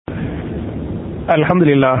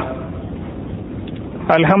அல்ஹம்துலில்லாஹ்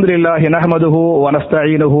நஹ்மதுஹு வ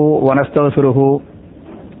நஸ்தஈனுஹு வ நஸ்தக்ஃபிருஹு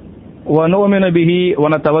வ நு'மினு பிஹி வ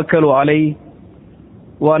நதவக்கலு அலைஹி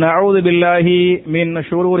வ நஊது பில்லாஹி மின்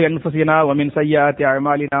ஷுரூரி அன்ஃபுஸினா வ மின் ஸய்யிஆத்தி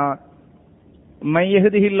அஅமாலினா மன்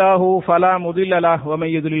யஹ்திஹில்லாஹு ஃபலா முதில்ல லஹு வ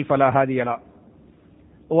மன் யுத்லில் ஃபலா ஹாதிய லஹு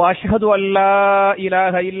வ அஷ்ஹது அன் லா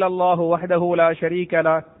இலாஹ இல்லல்லாஹு வஹ்தஹு லா ஷரீக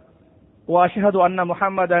லஹு வ அஷ்ஹது அன்ன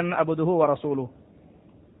முஹம்மதன் அப்துஹு வ ரசூலுஹு.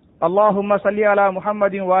 اللهم صل على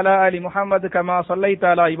محمد وعلى آل محمد كما صليت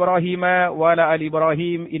على إبراهيم وعلى آل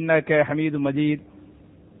إبراهيم إنك حميد مجيد.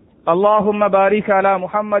 اللهم بارك على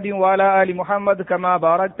محمد وعلى آل محمد كما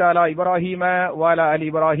باركت على إبراهيم وعلى آل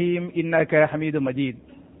إبراهيم إنك حميد مجيد.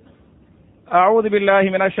 أعوذ بالله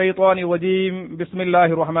من الشيطان الرجيم. بسم الله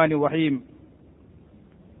الرحمن الرحيم.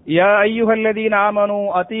 يا أيها الذين آمنوا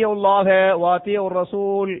أطيعوا الله وأطيعوا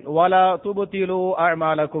الرسول ولا تبطلوا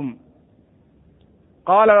أعمالكم.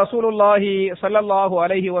 قال رسول الله صلى الله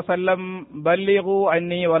عليه وسلم بلغوا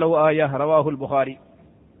عني ولو آية. رواه البخاري.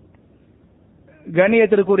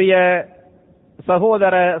 கண்ணியத்திற்குரிய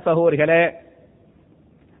சகோதர சகோதரிகளே,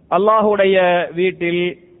 அல்லாஹுடைய வீட்டில்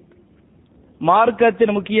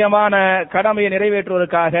மார்க்கத்தின் முக்கியமான கடமையை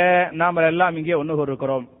நிறைவேற்றுவதற்காக நாம் எல்லாம் இங்கே ஒன்று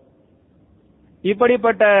கூறுகிறோம்.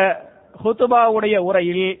 இப்படிப்பட்ட ஹுத்துபாவுடைய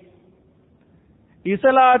உரையில்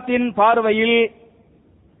இஸ்லாத்தின் பார்வையில்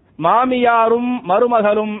மாமியாரும்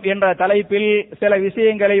மருமகளும் என்ற தலைப்பில் சில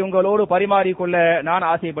விஷயங்களை உங்களோடு பரிமாறிக்கொள்ள நான்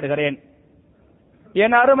ஆசைப்படுகிறேன்.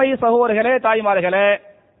 என் அருமை சகோதரர்களே, தாய்மார்களே,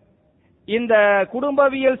 இந்த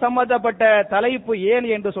குடும்பவியல் சம்பந்தப்பட்ட தலைப்பு ஏன்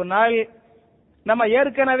என்று சொன்னால், நம்ம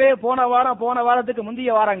ஏற்கனவே போன வாரத்துக்கு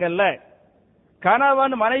முந்தைய வாரங்கள்ல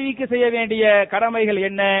கணவன் மனைவிக்கு செய்ய வேண்டிய கடமைகள்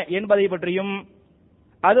என்ன என்பதை பற்றியும்,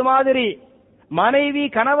 அது மாதிரி மனைவி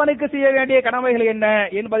கணவனுக்கு செய்ய வேண்டிய கடமைகள் என்ன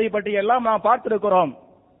என்பதை பற்றி எல்லாம் நாம் பார்த்திருக்கிறோம்.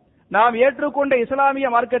 நாம் ஏற்றுக்கொண்ட இஸ்லாமிய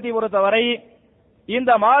மார்க்கத்தை பொறுத்தவரை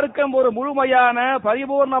இந்த மார்க்கம் ஒரு முழுமையான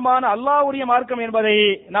பரிபூர்ணமான அல்லாஹ்வுடைய மார்க்கம் என்பதை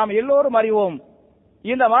நாம் எல்லோரும் அறிவோம்.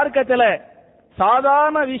 இந்த மார்க்கத்தில்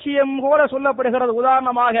சாதாரண விஷயம் கூட சொல்லப்படுகிறது.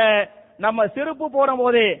 உதாரணமாக, நம்ம செருப்பு போடும்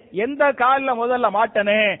போது எந்த காலில் முதல்ல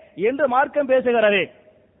மாட்டனு என்று மார்க்கம் பேசுகிறது.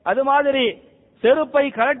 அது மாதிரி செருப்பை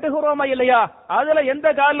கழட்டுகிறோமா இல்லையா, அதுல எந்த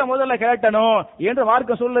காலில் முதல்ல கழட்டணும் என்று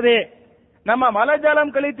மார்க்கம் சொல்லுது. நம்ம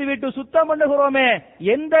மலஜலம் கழித்து விட்டு சுத்தம் பண்ணுகிறோமே,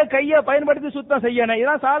 எந்த கையை பயன்படுத்தி சுத்தம் செய்யணும்,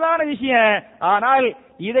 இதுதான் சாதாரண விஷயம். ஆனால்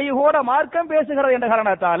இதை கூட மார்க்கம் பேசுகிறது என்ற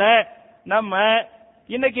காரணத்தால நம்ம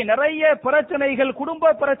இன்னைக்கு நிறைய பிரச்சனைகள்,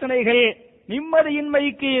 குடும்ப பிரச்சனைகள்,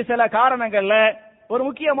 நிம்மதியின்மைக்கு சில காரணங்கள்ல ஒரு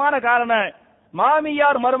முக்கியமான காரணம்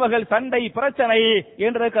மாமியார் மருமகள் சண்டை பிரச்சனை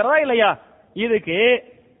என்று இருக்கிறதா இல்லையா? இதுக்கு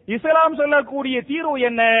இஸ்லாம் சொல்லக்கூடிய தீர்வு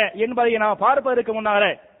என்ன என்பதை நான் பார்ப்பதற்கு முன்னால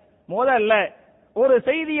முதல்ல ஒரு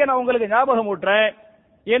செய்தியை நான் உங்களுக்கு ஞாபகம் ஊட்டுறேன்.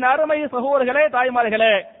 என் அருமை சகோதரர்களே,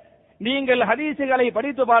 தாய்மார்களே, நீங்கள் ஹதீசுகளை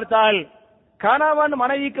படித்து பார்த்தால் கணவன்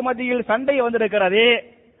மனைவிக்கு மத்தியில் சண்டை வந்திருக்கிறது.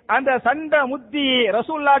 அந்த சண்டை முத்தி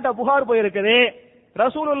ரசூலுல்லாஹ்ட்ட புகார் போயிருக்குது.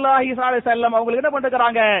 ரசூலுல்லாஹி ஸல்லல்லாஹு அலைஹி வஸல்லம் அவங்களுக்கு என்ன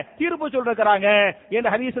பண்ணிருக்காங்க, தீர்ப்பு சொல்லிருக்கிறாங்க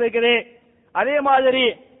என்று ஹதீஸ் இருக்குது. அதே மாதிரி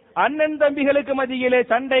அண்ணன் தம்பிகளுக்கு மத்தியிலே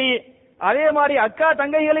சண்டை, அதே மாதிரி அக்கா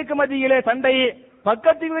தங்கைகளுக்கு மத்தியிலே சண்டை,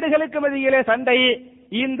 பக்கத்து வீடுகளுக்கு மத்தியிலே சண்டை.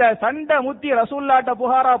 இந்த சண்டை முத்தி ரசூலுல்லாஹ்ட்ட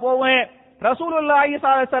புகாரா போவேன். ரசூலுல்லாஹி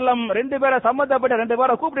ஸல்லல்லாஹு அலைஹி வஸல்லம் ரெண்டு பேரை சம்பந்தப்பட்ட ரெண்டு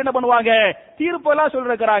பேரை கூப்பிட்டு என்ன பண்ணுவாங்க, தீர்ப்பெல்லாம்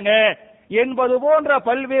சொல்லிருக்கிறாங்க என்பது போன்ற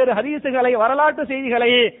பல்வேறு ஹதீசுகளை, வரலாற்று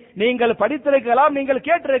செய்திகளை நீங்கள் படித்திருக்கலாம், நீங்கள்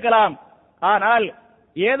கேட்டிருக்கலாம். ஆனால்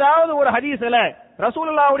ஏதாவது ஒரு ஹதீஸ்ல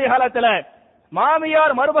ரசூலுல்லாஹ்வுடைய காலத்துல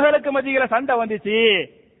மாமியார் மருமகளுக்கு மத்தியில சண்டை வந்துச்சு,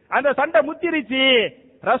 அந்த சண்டை முத்திருச்சு,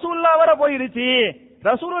 ரசூலுல்லாஹ் வர போயிருச்சு,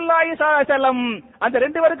 ரசூலுல்லாஹி ஸல்லல்லாஹு அலைஹி வஸல்லம் அந்த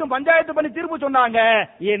ரெண்டு பேருக்கும் பஞ்சாயத்து பண்ணி தீர்ப்பு சொன்னாங்க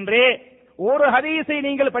என்று ஒரு ஹதீஸை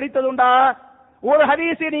நீங்கள் படித்ததுண்டா? ஒரு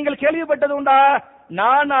ஹதீஸை நீங்கள் கேள்விப்பட்டதுண்டா?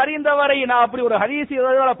 நான் அறிந்தவரை நான் அப்படி ஒரு ஹதீஸ்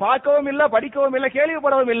பார்க்கவும் இல்லை, படிக்கவும் இல்லை,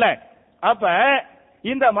 கேள்விப்படவும் இல்லை. அப்ப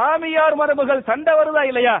இந்த மாமியார் மருமகள் சண்டை வருதா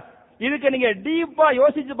இல்லையா, இதுக்கு நீங்க டீப்பா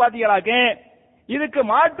யோசிச்சு பாத்தீங்களாக்க இதுக்கு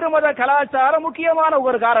மாற்று மத கலாச்சாரம் முக்கியமான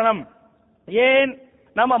ஒரு காரணம். ஏன்,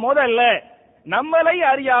 நம்ம முதல்ல நம்மளை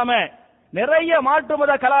அறியாம நிறைய மாற்று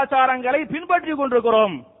மத கலாச்சாரங்களை பின்பற்றி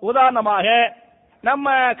கொண்டிருக்கிறோம். உதாரணமாக,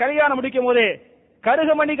 நம்ம கல்யாணம் முடிக்கும் போது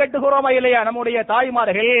கருகமணி கட்டுகிறோமா இல்லையா, நம்முடைய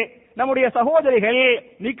தாய்மார்கள், நம்முடைய சகோதரிகள்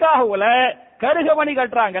நிக்காஹுல கருகமணி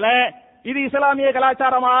கட்டுறாங்களே, இது இஸ்லாமிய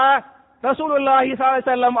கலாச்சாரமா? ரசூலுல்லாஹி ஸல்லல்லாஹு அலைஹி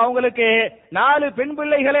வஸல்லம் அவங்களுக்கு 4 பெண்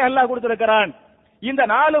பிள்ளைகளை அல்லாஹ் கொடுத்திருக்கிறான். இந்த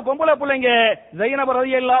 4 பொம்பளை பிள்ளைங்க ஸைனப்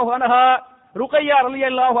ரலியல்லாஹு அன்ஹா, ருக்கையா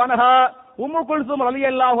ரலியல்லாஹு அன்ஹா, உம்மு குல்சும்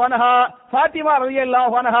ரலியல்லாஹு அன்ஹா, ஃபாத்திமா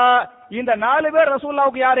ரலியல்லாஹு அன்ஹா, இந்த 4 பேர்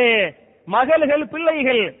ரசூலுல்லாஹ்வுக்கு யாரு? மகள்கள்,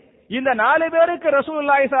 பிள்ளைகள். இந்த 4 பேருக்கு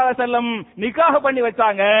ரசூலுல்லாஹி ஸல்லல்லாஹு அலைஹி வஸல்லம் நிக்காஹ் பண்ணி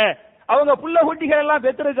வச்சாங்க. அவங்க புள்ள குட்டிகள் எல்லாம்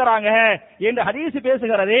பெற்றிருக்கிறாங்க என்று ஹதீஸ்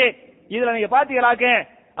பேசுகிறது. இதுல நீங்க பாத்தீங்களாக்க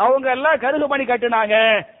அவங்க எல்லாம் கருகு மணி கட்டினாங்க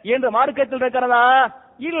என்று மார்க்கத்தில் இருக்கிறதா?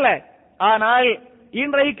 இல்ல. ஆனால்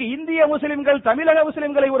இன்றைக்கு இந்திய முஸ்லிம்கள் தமிழக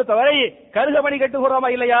முஸ்லிம்களை பொறுத்தவரை கருகமணி கட்டுகிறோமா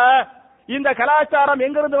இல்லையா? இந்த கலாச்சாரம்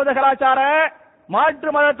எங்கிருந்து வந்த கலாச்சாரம்? மாற்று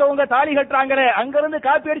மதத்தவங்க தாலி கட்டுறாங்களே அங்கிருந்து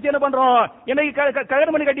காப்பி அடிச்சு என்ன பண்றோம்? இன்னைக்கு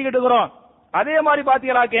கருகமணி கட்டிக்கிட்டு இருக்கிறோம். அதே மாதிரி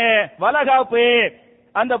பாத்தீங்களாக்க வளகாப்பு,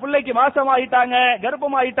 அந்த பிள்ளைக்கு மாசமாயிட்டாங்க,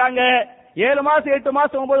 கர்ப்பமாயிட்டாங்க, 7 மாசம் 8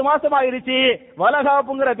 மாசம் 9 மாசம் ஆயிருச்சு,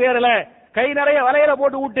 வளகாப்புங்கிற பேர்ல கை நிறைய வலையில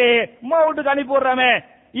போட்டு விட்டு அம்மா வீட்டுக்கு அனுப்பி விடுறாமே,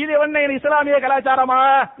 இது என்ன இஸ்லாமிய கலாச்சாரமா?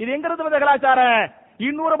 இது எங்கிருந்து வந்த கலாச்சாரம்?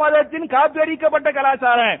 இன்னொரு மதத்தின் காப்பி அடிக்கப்பட்ட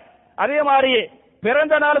கலாச்சாரம். அதே மாதிரி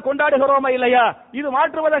பிறந்த நாள் கொண்டாடுகிறோமா இல்லையா? இது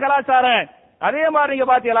மாற்று மத கலாச்சாரம். அதே மாதிரி நீங்க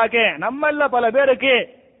பாத்தீங்களாக்க நம்மள பல பேருக்கு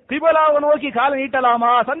கிபிலாவை நோக்கி காலை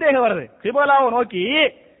நீட்டலாமா சந்தேகம் வருது. கிபிலாவை நோக்கி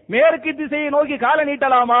மேற்கு திசையை நோக்கி காலை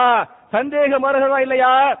நீட்டலாமா சந்தேகம் வருகிறதா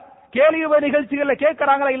இல்லையா? கேள்வி நிகழ்ச்சிகள்ல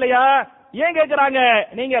கேட்கறாங்களா இல்லையா? ஏன் கேட்கறாங்க?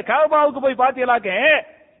 நீங்க கஅபாவுக்கு போய் பாத்தீங்களாக்க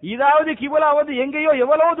இதாவது கிபிலா வந்து எங்கேயோ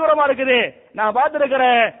எவ்வளவு தூரமா இருக்குது. நான்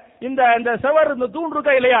பார்த்திருக்கிறேன். இந்த செவர், இந்த தூண்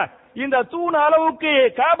இருக்கா இல்லையா, இந்த தூண் அளவுக்கு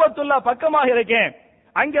காபத்துல்லா பக்கமாக இருக்கேன்.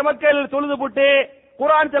 அங்க மக்கள் தொழுது போட்டு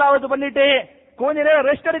குர்ஆன் திலாவத் பண்ணிட்டு கொஞ்ச நேரம்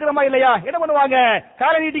ரெஸ்ட் எடுக்கிறமா இல்லையா, என்ன பண்ணுவாங்க?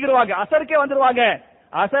 காலை நீட்டிக்கிடுவாங்க. அசருக்கே வந்துருவாங்க.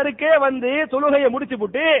 அசருக்கே வந்து தொழுகையை முடிச்சு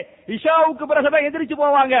போட்டு இஷாவுக்கு பிறகுதான் எந்திரிச்சு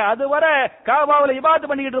போவாங்க. அதுவரை காபாவுல இபாதத்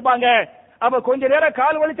பண்ணிக்கிட்டு இருப்பாங்க. அப்ப கொஞ்ச நேரம்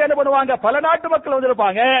கால் வலிச்சு என்ன பண்ணுவாங்க? பல நாட்டு மக்கள்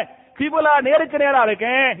வந்திருப்பாங்க. கிபிலா நேருக்கு நேரா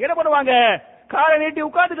இருக்கு, என்ன பண்ணுவாங்க? காலை நீட்டி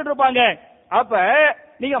உட்கார்ந்துகிட்டு இருப்பாங்க. அப்ப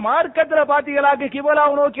நீங்க மார்க்கத்துல பாத்தீங்களாக்கு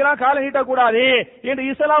கிபிலாவை நோக்கிலாம் காலை நீட்டக்கூடாது என்று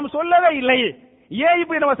இஸ்லாம் சொல்லவே இல்லை. ஏன்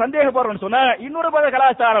இப்படி நம்ம சந்தேகப்படுறோம்னு சொன்ன இன்னொரு மத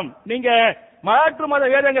கலாச்சாரம். நீங்க மாற்று மத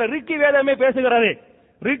வேதங்கள் ரிக்கி வேதமே பேசுகிறது.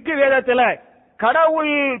 ரிக்கி வேதத்துல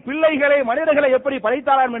கடவுள் பிள்ளைகளை மனிதர்களை எப்படி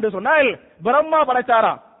படைத்தாராம் என்று சொன்னால் பிரம்மா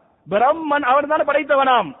படைத்தாராம். பிரம்மன் அவர் தான்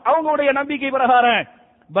படைத்தவனாம். அவங்களுடைய நம்பிக்கை பிரகாரம்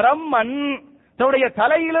பிரம்மன் தன்னுடைய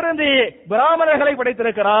தலையிலிருந்து பிராமணர்களை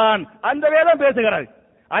படைத்திருக்கிறான். அந்த வேதம் பேசுகிறது.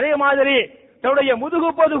 அதே மாதிரி தன்னுடைய முதுகு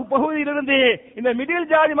பகுதியிலிருந்து இந்த மிடில்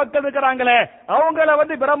ஜாதி மக்கள் இருக்கிறாங்களே அவங்கள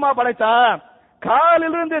வந்து பிரம்மா படைத்தா.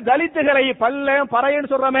 காலிலிருந்து தலித்துகளை பல்ல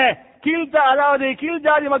பறையன்னு சொல்றமே அதாவது கீழ்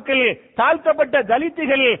ஜாதி மக்கள் தாழ்த்தப்பட்ட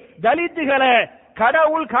தலித்துகளை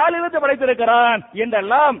கடவுள் காலிலிருந்து படைத்திருக்கிறான்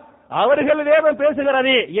என்றெல்லாம் அவர்கள் வேதம்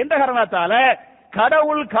பேசுகிறது. என்ற காரணத்தால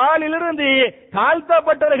கடவுள் காலிலிருந்து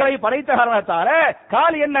தாழ்த்தப்பட்டவர்களை படைத்த காரணத்தால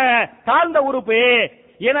கால் என்ன? தாழ்ந்த உறுப்பு.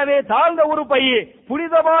 எனவே தாழ்ந்த உறுப்பை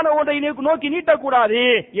புனிதமான ஒன்றை நோக்கி நீட்டக்கூடாது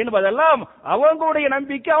என்பதெல்லாம் அவங்களுடைய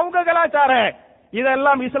நம்பிக்கை, அவங்க கலாச்சாரம்.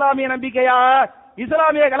 இதெல்லாம் இஸ்லாமிய நம்பிக்கையா?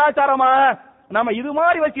 இஸ்லாமிய கலாச்சாரமா? நம்ம இது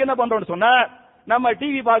மாதிரி வச்சு என்ன பண்றோம்னு சொன்னா, நம்ம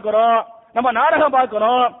டிவி பார்க்கிறோம், நம்ம நாடகம்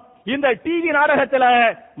பார்க்கிறோம். இந்த டிவி நாடகத்துல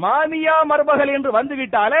மாமியா மருமகள் என்று வந்து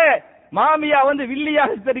விட்டாலே மாமியா வந்து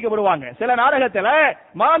வில்லியாக சித்தரிக்கப்படுவாங்க. சில நாடகத்துல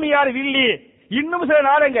மாமியார் வில்லி, இன்னும் சில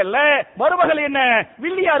நாடகங்கள்ல மருமகள் என்ன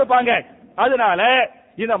வில்லியா இருப்பாங்க. அதனால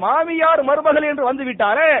இந்த மாமியார் மருமகள் என்று வந்து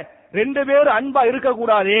விட்டாலே 2 பேரும் அன்பா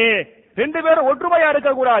இருக்கக்கூடாது, 2 பேரும் ஒற்றுமையா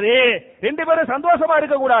இருக்கக்கூடாது, 2 பேரும் சந்தோஷமா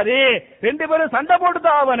இருக்கக்கூடாது, 2 பேரும் சண்டை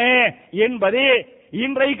போட்டுதான் ஆவனே என்பது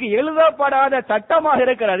இன்றைக்கு எழுதப்படாத சட்டமாக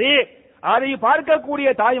இருக்கிறது. அதை பார்க்கக்கூடிய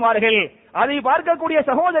தாய்மார்கள், அதை பார்க்கக்கூடிய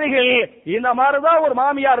சகோதரிகள் இந்த மாதிரிதான் ஒரு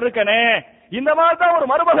மாமியார் இருக்கனே, இந்த மாதிரிதான் ஒரு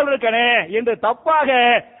மருமகள் இருக்கனே என்று தப்பாக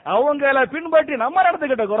அவங்களை பின்பற்றி நம்ம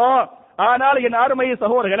நடந்துகிட்டு இருக்கிறோம். ஆனால் என் அருமை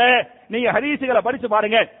சகோதரர்களே, நீங்க ஹதீஸ்களை படிச்சு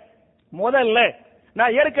பாருங்க. முதல்ல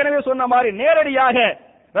நான் ஏற்கனவே சொன்ன மாதிரி நேரடியாக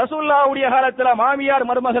ரசூலுல்லாஹ்வுடைய காலத்துல மாமியார்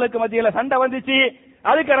மருமகளுக்கு மத்தியில சண்டை வந்துச்சு,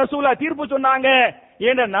 அதுக்கு ரசூலுல்லாஹ் தீர்ப்பு சொன்னாங்க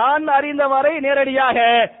என்று நான் அறிந்தவரை நேரடியாக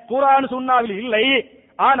குர்ஆன் சுன்னாவில் இல்லை.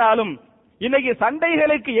 ஆனாலும் இன்னைக்கு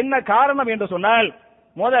சண்டைகளுக்கு என்ன காரணம் என்று சொன்னால்,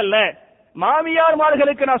 முதல்ல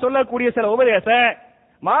மாமியார்மார்களுக்கு நான் சொல்லக்கூடிய சில உபதேசம்,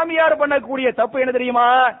 மாமியார் பண்ணக்கூடிய தப்பு என்ன தெரியுமா?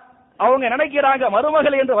 அவங்க நினைக்கிறாங்க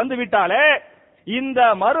மருமகள் என்று வந்து விட்டாலே இந்த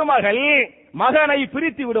மருமகள் மகனை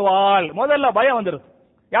பிரித்து விடுவாள். முதல்ல பயம் வந்துருது.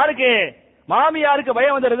 யாருக்கு? மாமியாருக்கு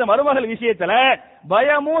பயம் வந்துருது. மருமகள் விஷயத்துல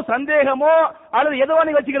பயமோ சந்தேகமோ அல்லது எதுவோ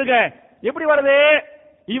நீ வச்சுக்கிறீங்க. எப்படி வருது?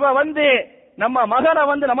 இவ வந்து நம்ம மகனை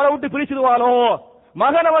வந்து நம்மளை விட்டு பிரிச்சிடுவாளோ,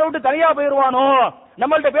 மகன் நம்மளை விட்டு தனியா போயிருவானோ,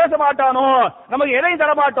 நம்மள்ட்ட பேச மாட்டானோ, நமக்கு எதையும்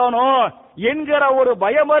தர மாட்டானோ என்கிற ஒரு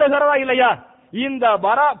பயம் வருகிறதா இல்லையா? இந்த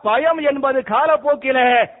பயம் என்பது காலப்போக்கில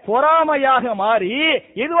பொறாமையாக மாறி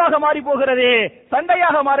எதுவாக மாறி போகிறது?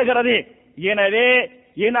 சண்டையாக மாறுகிறது. எனவே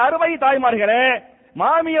என் அருமை தாய்மார்களே,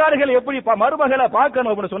 மாமியார்கள் எப்படி மருமகளை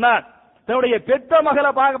பார்க்கணும் அப்படின்னு சொன்னார், தன்னுடைய பெத்த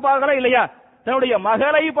மகளை பார்க்கல இல்லையா, தன்னுடைய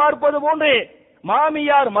மகளை பார்ப்பது போன்று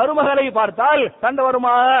மாமியார் மருமகளை பார்த்தால் சண்டை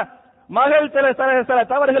வருமா? மகள் சில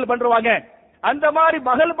தவறுகள் பண்றாங்க. அந்த மாதிரி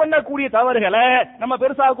மகள் பண்ணக்கூடிய தவறுகளை நம்ம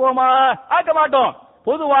பெருசாக்குவோமா? ஆக்க மாட்டோம்.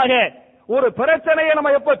 பொதுவாக ஒரு பிரச்சனையை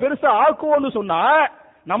நம்ம எப்ப பெருசா ஆக்குவோம்னு சொன்னா,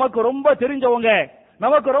 நமக்கு ரொம்ப தெரிஞ்சவங்க,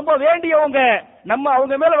 நமக்கு ரொம்ப வேண்டியவங்க, நம்ம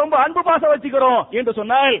அவங்க மேல ரொம்ப அன்பு பாசம் வச்சுக்கிறோம் என்று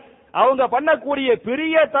சொன்னால் அவங்க பண்ணக்கூடிய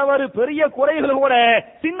பெரிய தவறு பெரிய குறைகள் கூட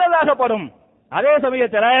சின்னதாகப்படும். அதே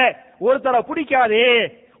சமயத்துல ஒருத்தரை பிடிக்காது,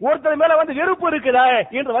 ஒருத்தர் மேல வெறுப்பு இருக்குதா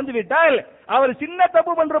என்று வந்துவிட்டால் அவர் சின்ன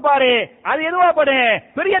தப்பு பண்றாரு, அது எதுவா பண்ணு,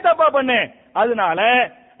 பெரிய தப்பா பண்ணு. அதனால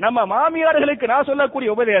நம்ம மாமியார்களுக்கு நான் சொல்லக்கூடிய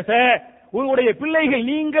உபதேசம், உங்களுடைய பிள்ளைகள்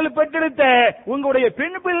நீங்கள் பெற்றெடுத்த உங்களுடைய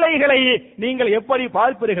பெண் பிள்ளைகளை நீங்கள் எப்படி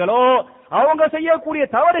பார்ப்பீர்களோ, அவங்க செய்யக்கூடிய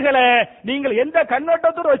தவறுகளை நீங்கள் எந்த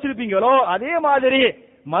கண்ணோட்டத்தோடு வச்சிருப்பீங்களோ அதே மாதிரி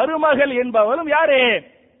மருமகள் என்பவளும் யாரு,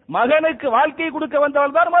 மகனுக்கு வாழ்க்கை கொடுக்க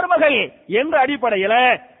வந்தவள் தான் மருமகள் என்ற அடிப்படையில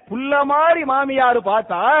புள்ள மாதிரி மாமியாரு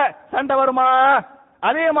பார்த்தா சண்டை வருமா?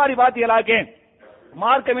 அதே மாதிரி பாத்தீங்களாக்கு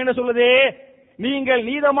மார்க்கம் என்ன சொல்லுது, நீங்கள்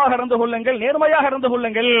நீதமாக நடந்து கொள்ளுங்கள், நேர்மையாக நடந்து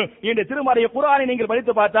கொள்ளுங்கள் என்று திருமறை குர்ஆனை நீங்கள்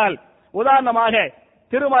படித்து பார்த்தால், உதாரணமாக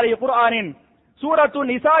திருமறை குர்ஆனின் சூரத்து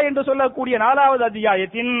நிசா என்று சொல்லக்கூடிய 4வது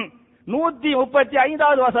அத்தியாயத்தின்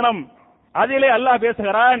 135வது வசனம், அதிலே அல்லாஹ்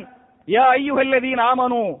பேசுகிறான், யா அய்யுஹல்லதீன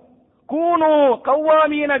ஆமனூ கூனு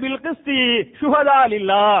கவ்வாமீன பில் கிஸ்தி ஷுஹதா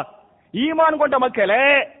லில்லாஹ். ஈமான் கொண்ட மக்களே,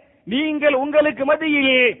 நீங்கள் உங்களுக்கு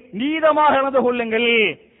மத்தியில் நீதமாக நடந்து கொள்ளுங்கள்,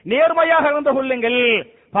 நேர்மையாக நடந்து கொள்ளுங்கள்,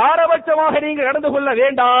 பாரபட்சமாக நீங்கள் நடந்து கொள்ள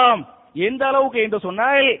வேண்டாம். எந்த அளவுக்கு என்று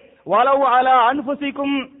சொன்னால், வலவு அலா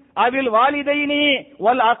அன்ஃபுசிக்கும் அவில் வாலிதைனி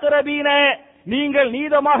வல் அக்ரபீன, நீங்கள்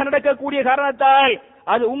நீதமாக நடக்கக்கூடிய காரணத்தால்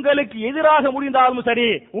அது உங்களுக்கு எதிராக முடிந்தாலும் சரி,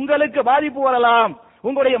 உங்களுக்கு பாதிப்பு வரலாம்,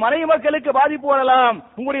 உங்களுடைய மனைவி மக்களுக்கு பாதிப்பு வரலாம்,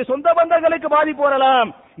 உங்களுடைய சொந்த பந்தங்களுக்கு பாதிப்பு வரலாம்.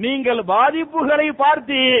 நீங்கள் பாதிப்புகளை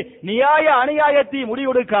பார்த்து நியாய அநியாயத்தை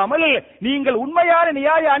முடிவெடுக்காமல் நீங்கள் உண்மையான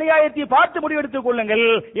நியாய அநியாயத்தை பார்த்து முடிவெடுத்துக் கொள்ளுங்கள்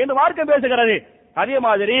என்று மார்க்கம் பேசுகிறது. அதே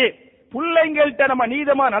மாதிரி பிள்ளைங்கள்ட்ட நம்ம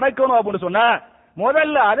நீதமா நடக்கணும் அப்படின்னு சொன்னா,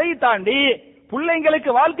 முதல்ல அதை தாண்டி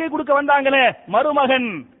பிள்ளைங்களுக்கு வாழ்க்கை கொடுக்க வந்தாங்களே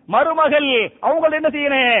மருமகன் மருமகள், அவங்க என்ன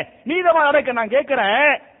செய்யணும், நீதமா நடக்க. நான் கேட்கிறேன்,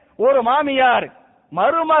 ஒரு மாமியார்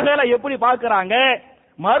மருமகளை எப்படி பார்க்கறாங்க,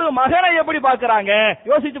 மருமகனை எப்படி பார்க்கறாங்க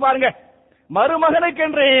யோசிச்சு பாருங்க. மருமகனுக்கு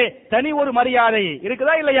என்று தனி ஒரு மரியாதை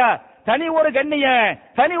இருக்குதா இல்லையா, தனி ஒரு கண்ணிய,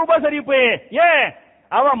 தனி உபசரிப்பு. ஏன்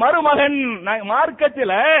அவன் மருமகன்,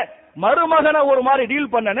 மார்க்கத்தில் மருமகனை ஒரு மாதிரி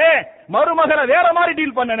டீல் பண்ணனே, மருமகனை வேற மாதிரி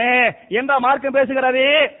டீல் பண்ணனே என்ற மார்க்கம் பேசுகிறது.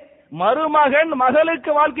 மருமகன்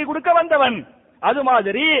மகளுக்கு வாழ்க்கை கொடுக்க வந்தவன், அது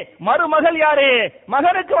மாதிரி மருமகள் யாரு,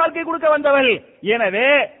 மகனுக்கு வாழ்க்கை கொடுக்க வந்தவள். எனவே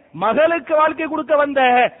மகளுக்கு வாழ்க்கை கொடுக்க வந்த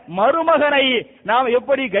மருமகனை நாம்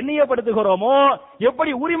எப்படி கண்ணியப்படுத்துகிறோமோ,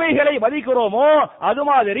 எப்படி உரிமைகளை மதிக்கிறோமோ, அது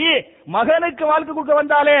மாதிரி மகனுக்கு வாழ்க்கை கொடுக்க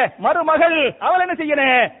வந்தாலே மருமகள், அவள் என்ன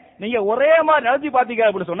செய்யணும், நீங்க ஒரே மாதிரி நடத்தி பாத்தீங்க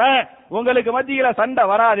அப்படின்னு சொன்ன உங்களுக்கு மத்தியில சண்டை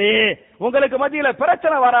வராது, உங்களுக்கு மத்தியில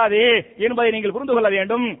பிரச்சனை வராது என்பதை நீங்கள் புரிந்து கொள்ள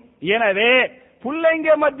வேண்டும். எனவே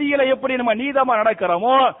பிள்ளைங்க மத்தியில எப்படி நம்ம நீதமா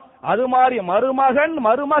நடக்கிறோமோ அது மாதிரி மருமகன்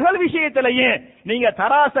மருமகள் விஷயத்திலேயே நீங்க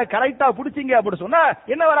தராச கரெக்டா புடிச்சீங்க அப்படி சொன்னா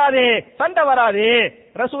என்ன வராது, சண்டை வராது.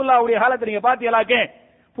 ரசூலுல்லாஹ்வுடைய காலத்துல நீங்க பாத்தீங்களாக்க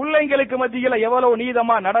பிள்ளைங்களுக்கு மத்தியில எவ்வளவு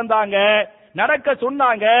நீதமா நடந்தாங்க, நடக்க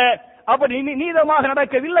சொன்னாங்க. அப்படி நீதமாக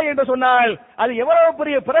நடக்கவில்லை என்று சொன்னால் அது எவ்வளவு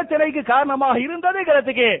பெரிய பிரச்சனைக்கு காரணமாக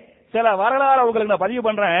இருந்ததுங்கிறதுக்கு சில வரலாறு உங்களுக்கு நான் பதிவு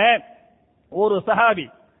பண்றேன். ஒரு சஹாபி,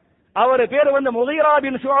 அவர் பேர் முகீரா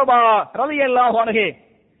பின் ஷுஅபா ரலியல்லாஹு அன்ஹு.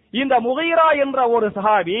 இந்த முகீரா என்ற ஒரு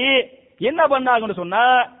சஹாபி என்ன பண்ணாங்கன்னு சொன்னா,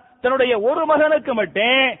 தன்னுடைய ஒரு மகனுக்கு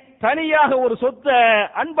மட்டும் தனியாக ஒரு சொத்தை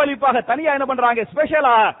அன்பளிப்பாக தனியா என்ன பண்றாங்க,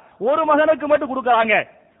 ஸ்பெஷலா ஒரு மகனுக்கு மட்டும் கொடுக்கறாங்க,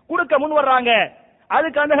 கொடுக்க முன் வர்றாங்க.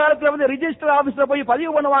 அதுக்கு அந்த காலத்துல ரிஜிஸ்டர் ஆபீஸ்ல போய்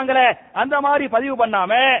பதிவு பண்ணுவாங்களே, அந்த மாதிரி பதிவு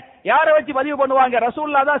பண்ணாம யாரை வச்சு பதிவு பண்ணுவாங்க,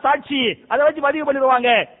 ரசூலுல்லாஹ் தான் சாட்சி, அதை வச்சு பதிவு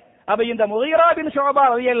பண்ணிடுவாங்க. அப்ப இந்த முகீரா பின் ஷுஅபா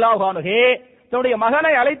ரலியல்லாஹு அன்ஹு தன்னுடைய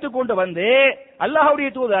மகனை அழைத்து கொண்டு வந்து, அல்லாஹ்வுடைய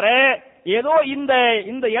தூதரே, ஏதோ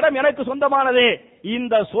இந்த இடம் எனக்கு சொந்தமானது,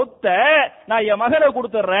 இந்த சொத்தை நான் என் மகனை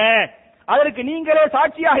கொடுத்துறேன், அதற்கு நீங்களே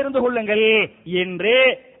சாட்சியாக இருந்து கொள்ளுங்கள் என்று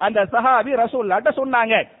அந்த சஹாபி ரசூலுல்லாஹ்ட்ட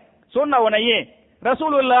சொன்னாங்க. சொன்ன உடனே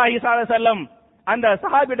ரசூலுல்லாஹி ஸல்லல்லாஹு அலைஹி வஸல்லம் அந்த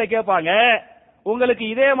சஹாபிட்ட கேட்பாங்க, உங்களுக்கு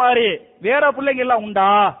இதே மாதிரி வேற பிள்ளைங்க எல்லாம் உண்டா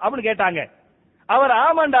அப்படின்னு கேட்டாங்க. அவர்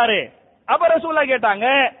ஆமாண்டாரு. அப்ப ரசூலுல்லாஹ் கேட்டாங்க,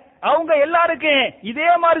 அவங்க எல்லாருக்கும் இதே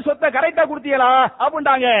மாதிரி சொத்தை கரெக்டா கொடுத்தீங்களா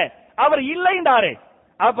அப்படின்ட்டாங்க. அவர் இல்லைன்றாரு.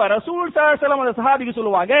 அப்ப ரசூல் ஸல்லல்லாஹு அலைஹி வஸல்லம் அந்த சஹாபிக்கு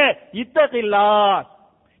சொல்லுவாங்க, இத்தகில்லாஹ்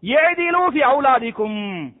யஅதிலு ஃபி அவுலாதிக்கும்,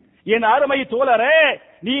 என் அருமை தோழரே,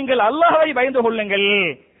 நீங்கள் அல்லாஹ்வை பயந்து கொள்ளுங்கள்,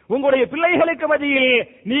 உங்களுடைய பிள்ளைகளுக்கு மத்தியில்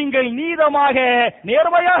நீங்கள் நீதமாக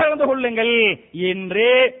நேர்மையாக நடந்து கொள்ளுங்கள் என்று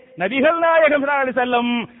நபிகள் நாயகம் ஸல்லல்லாஹு அலைஹி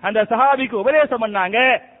வஸல்லம் அந்த சஹாபிக்கு உபதேசம் பண்ணாங்க.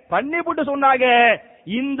 பண்ணிவிட்டு சொன்னாங்க,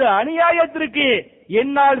 இந்த அநியாயத்திற்கு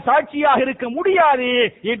என்னால் சாட்சியாக இருக்க முடியாது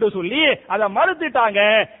என்று சொல்லி அதை மறுத்துட்டாங்க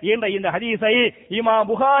என்ற இந்த ஹதீஸை இமாம்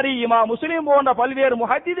புகாரி, இமாம் முஸ்லிம் போன்ற பல்வேறு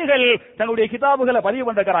முஹத்திதுகள் தன்னுடைய கிதாபுகளை பதிவு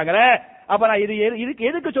பண்ணிருக்கிறாங்க. அப்ப நான் இதுக்கு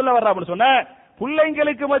எதுக்கு சொல்ல வர்றேன் அப்படின்னு சொன்ன,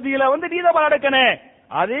 பிள்ளைங்களுக்கு மத்தியில நீதமா நடக்கணும்.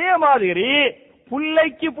 அதே மாதிரி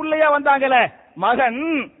புள்ளைக்கு புள்ளையா வந்தாங்களே,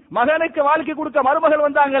 மகனுக்கு வாழ்க்கை கொடுக்க மருமகள்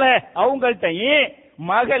வந்தாங்களே அவங்கள்ட்டையும்,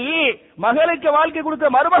 மகளுக்கு வாழ்க்கை கொடுக்க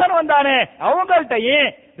மருமகன் வந்தானே அவங்கள்ட்டையும்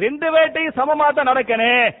 2 பேர்ட்டையும் சமமா தான்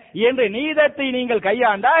நடக்கணும் என்று நீதத்தை நீங்கள்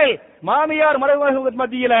கையாண்டால் மாமியார் மருமகள்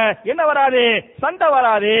மத்தியில என்ன வராது, சண்டை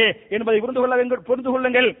வராது என்பதை புரிந்து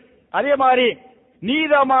கொள்ளுங்கள். அதே மாதிரி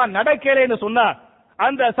நீதமா நடக்கலன்னு சொன்னா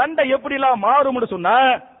அந்த சண்டை எப்படி எல்லாம் மாறும் சொன்னா,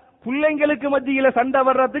 பிள்ளைங்களுக்கு மத்தியில சண்டை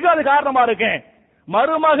வர்றதுக்கு அது காரணமா இருக்கு.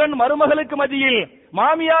 மருமகளுக்கு மத்தியில்,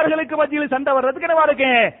 மாமியார்களுக்கு மத்தியில் சண்டை வர்றதுக்கு என்னவா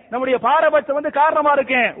இருக்கு, நம்முடைய பாரபட்சம் காரணமா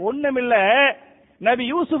இருக்கு. ஒண்ணுமில்ல, நபி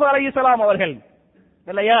யூசுப் அலைஹிஸ்ஸலாம் அவர்கள்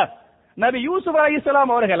இல்லையா, நபி யூசுப்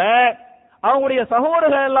அலைஹிஸ்ஸலாம் அவர்களை அவங்களுடைய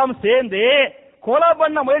சகோதரர்கள் எல்லாம் சேர்ந்து கொலை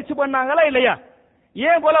பண்ண முயற்சி பண்ணாங்களா இல்லையா?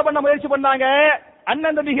 ஏன் கொலை பண்ண முயற்சி பண்ணாங்க?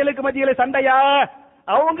 அண்ணன் தம்பிகளுக்கு மத்தியில சண்டையா?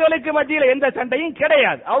 அவங்களுக்கு மத்தியில எந்த சண்டையும்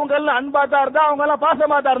கிடையாது. அவங்க எல்லாம் அன்பா தான் இருந்தா, அவங்க எல்லாம்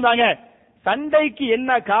பாசமா தான் இருந்தாங்க. சண்டைக்கு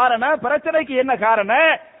என்ன காரணம், பிரச்சனைக்கு என்ன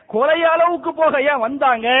காரணம், கொலை அளவுக்கு போக ஏன்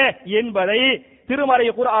வந்தாங்க என்பதை திருமறை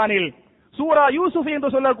குர்ஆனில் சூரா யூசுப் என்று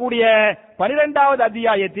சொல்லக்கூடிய 12வது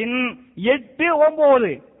அத்தியாயத்தின் 8,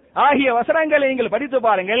 9 ஆகிய வசனங்களை நீங்கள் படித்து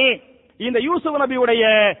பாருங்கள். இந்த யூசுப் நபியுடைய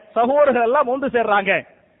சகோதரர்கள் எல்லாம் ஒன்று சேர்றாங்க.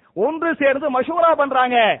 ஒன்று சேர்ந்து மஷூரா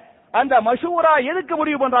பண்றாங்க. அந்த மஷூரா எதுக்கு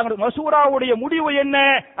முடிவு பண்றாங்க, மஷூராவுடைய முடிவு என்ன,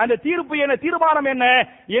 அந்த தீர்ப்பு என்ன, தீர்மானம் என்ன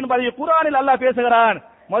என்பதை குர்ஆனில் அல்லாஹ் பேசுகிறான்.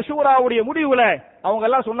 மஷூராவுடைய முடிவுல அவங்க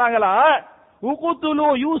எல்லாம் சொன்னாங்களா, உகுத்துலு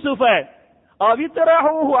யூசுஃப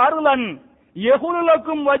அவித்ரஹூஹு அர்லன் யகுலு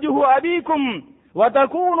லக்கும் வஜ்ஹு அபீக்கும்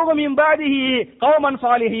வதகூனு மின் பாதிஹி கௌமன்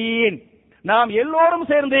சாலிஹீன். நாம் எல்லோரும்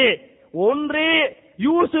சேர்ந்து ஒன்று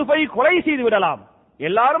யூசுஃபை கொலை செய்து விடலாம்,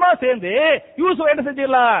 எல்லாருமா சேர்ந்து யூசுஃபை என்ன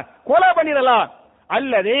செஞ்சிடலாம், கொலை பண்ணிடலாம்,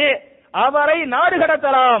 அல்லது அவரை நாடு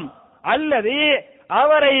கடத்தலாம், அல்லது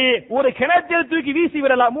அவரை ஒரு கிணற்றில் தூக்கி வீசி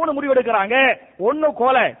விடலாம். 3 முடிவு எடுக்கிறாங்க. ஒன்னு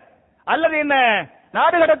கொலை, அல்லது என்ன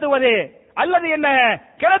நாடு கடத்துவது, அல்லது என்ன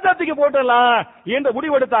கிணற்றை தூக்கி போட்டுடலாம் என்று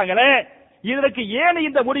முடிவு எடுத்தாங்களே. இதற்கு ஏன்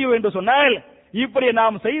இந்த முடிவு என்று சொன்னால், இப்படி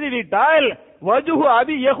நாம் செய்துவிட்டால் வஜ்ஹு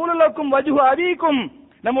அபி யகுலுக்கும் வஜ்ஹு அபீக்கும்,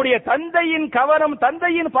 நம்முடைய தந்தையின் கவனம்,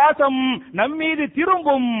 தந்தையின் பாசம் நம்மீது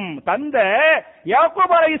திரும்பும். தந்தை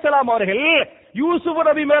யாக்கூப் அலைஹிஸ்ஸலாம் அவர்கள் யூசுப்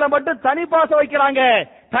நபி மேல மட்டும் தனி பாசம் வைக்கிறாங்க,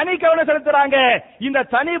 தனி கவனம் செலுத்துறாங்க. இந்த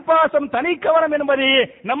தனி பாசம், தனி கவனம் என்பது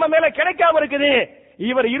நம்ம மேல கிடைக்காம இருக்குது.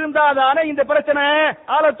 இவர் இருந்தாதானே இந்த பிரச்சனை,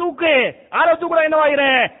 ஆளை தூக்குல என்னவாயிரு,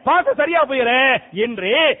 பாசம் சரியா போயிரு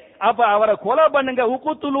என்று அப்ப அவரை கொலை பண்ணுங்க.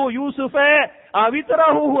 உகுத்துலு யூசுஃப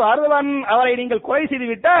அவித்ரஹூஹு அர்லன், அவரை நீங்கள் கொலை செய்து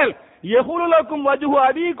விட்டால் யகுலு லக்கும் வஜ்ஹு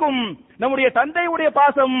அபீக்கும், நம்முடைய தந்தையுடைய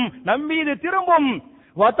பாசம் நம்மீது திரும்பும்.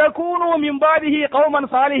 வதகூனு மின் பாதிஹி கௌமன்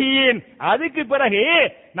சாலிஹீன், அதுக்கு பிறகு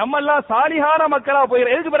நம்ம எல்லாம் சாலிஹான மக்களா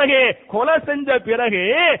போயிடலாம். எதுக்கு பிறகு, கொலை செஞ்ச பிறகு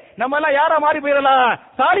நம்ம எல்லாம் யாரா மாறி போயிடலாம்,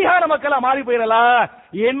 சாலிஹான மக்களா மாறி போயிடலாம்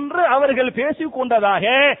என்று அவர்கள் பேசிக் கொண்டதாக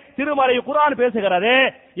திருமறை குர்ஆன் பேசுகிறது.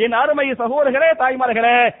 என் அருமை சகோதரர்களே,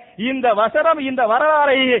 தாய்மார்களே, இந்த வசனம், இந்த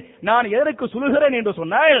வரலாறை நான் எதற்கு சொல்கிறேன் என்று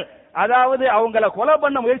சொன்னால், அதாவது அவங்கள கொலை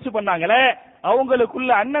பண்ண முயற்சி பண்ணாங்களே,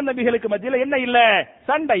 அவங்களுக்குள்ள அண்ணன் தம்பிகளுக்கு மத்தியில் என்ன இல்ல,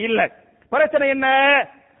 சண்டை இல்ல. பிரச்சனை என்ன,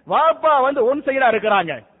 வாப்பா ஒன் சைடா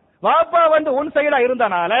இருக்கிறாங்க. வாப்பா ஒன் சைடா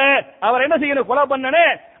இருந்தனால அவர் என்ன செய்யணும், கொலை பண்ணனே,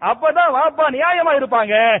 அப்பதான் வாப்பா நியாயமா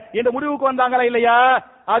இருப்பாங்க என்ற முடிவுக்கு வந்தாங்களா இல்லையா?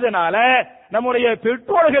 அதனால நம்முடைய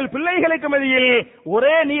பெற்றோர்கள் பிள்ளைகளுக்கு மத்தியில்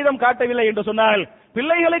ஒரே நீதம் காட்டவில்லை என்று சொன்னால்,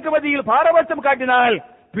 பிள்ளைகளுக்கு மத்தியில் பாரபட்சம் காட்டினால்,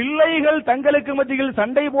 பிள்ளைகள் தங்களுக்கு மத்தியில்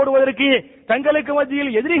சண்டை போடுவதற்கு, தங்களுக்கு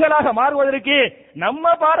மத்தியில் எதிரிகளாக மாறுவதற்கு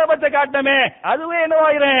நம்ம பாரபட்ச காட்டமே, அதுவே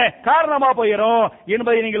என்னவாயிரும், காரணமா போயிரும்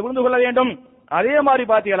என்பதை நீங்கள் புரிந்து கொள்ள வேண்டும். அதே மாதிரி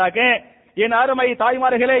பாத்தீங்களாக்க, என் அருமை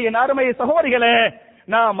தாய்மார்களே, என் அருமை சகோதரிகளே,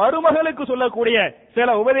 நான் மருமகளுக்கு சொல்லக்கூடிய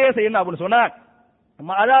சில உபதேசம் என்ன அப்படின்னு சொன்னா,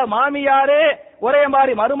 அதாவது மாமியாரே ஒரே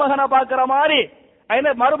மாதிரி மருமகனை பாக்குற மாதிரி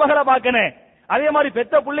மருமகளை பாக்கணும், அதே மாதிரி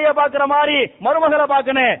பெத்த பிள்ளைய பாக்குற மாதிரி மருமகளை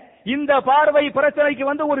பாக்கணும். இந்த பார்வை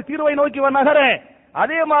பிரச்சனைக்கு ஒரு தீர்வை நோக்கி நகர.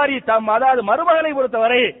 அதே மாதிரி அதாவது மருமகளை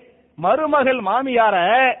பொறுத்தவரை, மருமகள் மாமியார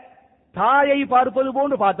தாயை பார்ப்பது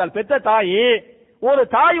போன்று பார்த்தால், பெத்த தாய், ஒரு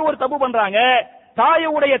தாய் ஒரு தப்பு பண்றாங்க,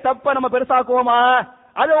 தாயுடைய தப்ப நம்ம பெருசாக்குவோமா,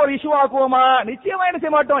 அதை ஒரு இஷ்யூ ஆக்குவோமா? நிச்சயமா என்ன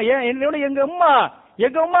செய்ய மாட்டோம்.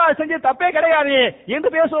 எங்க அம்மா செஞ்ச தப்பே கிடையாது என்று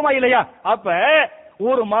பேசுவோமா இல்லையா? அப்ப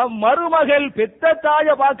ஒரு மருமகள் பெத்த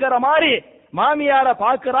தாய பாக்குற மாதிரி மாமியார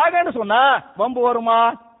பாக்குறாங்கன்னு சொன்னா வம்பு வருமா,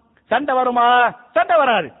 சண்டை வருமா? சண்டை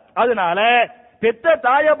வராது. அதனால பெத்த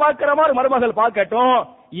தாய பாக்குற மாதிரி மருமகள் பார்க்கட்டும்.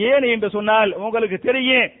 ஏன் என்று சொன்னால், உங்களுக்கு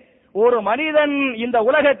தெரியும், ஒரு மனிதன் இந்த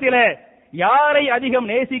உலகத்திலே யாரை அதிகம்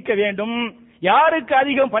நேசிக்க வேண்டும், யாருக்கு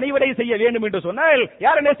அதிகம் பணிவிடை செய்ய வேண்டும் என்று சொன்னால்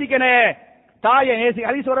யாரை நேசிக்கணும்? தாயை நேசி.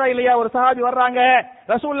 ஹதீஸ் சொல்றா இல்லையா? ஒரு சஹாபி வர்றாங்க,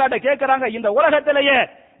 ரசூலுல்லாஹ்ட்ட கேக்குறாங்க, இந்த உலகத்திலேயே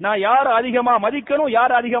நான் யார அதிகமா மதிக்கணும்,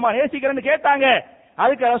 யார அதிகமா நேசிக்கிறேன்னு கேட்டாங்க.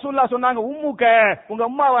 அதுக்கு ரசூலுல்லாஹ் சொன்னாங்க, உம்முக்க, உங்க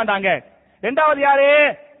அம்மா வேண்டாங்க. ரெண்டாவது யாரு?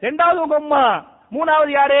 ரெண்டாவது உங்க உம்மா.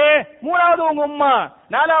 மூணாவது யாரு? மூணாவது உங்க உம்மா.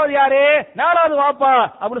 நாலாவது யாரு? நாலாவது வாப்பா.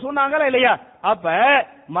 அப்படி சொன்னாங்களா இல்லையா? அப்ப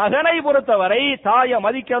மகனை பொறுத்தவரை தாயை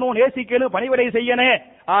மதிக்கணும், நேசிக்கணும், பணிவிடை செய்யணும்.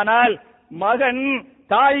 ஆனால் மகன்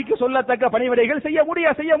தாய்க்கு சொல்லத்தக்க பணிவிடைகள் செய்ய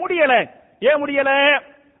முடியல. ஏன் முடியல?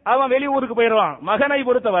 அவன் வெளியூருக்கு போயிடலாம். மகனை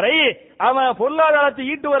பொறுத்தவரை அவன் பொருளாதாரத்தை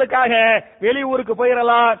ஈட்டுவதற்காக வெளியூருக்கு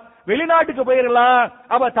போயிடலாம், வெளிநாட்டுக்கு போயிடலாம்.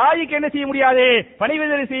 அப்ப தாய்க்கு என்ன செய்ய முடியாது?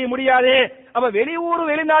 பணிவிடை செய்ய முடியாது. அப்ப வெளியூர்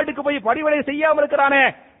வெளிநாட்டுக்கு போய் பணிவிடை செய்யாம இருக்கிறானே,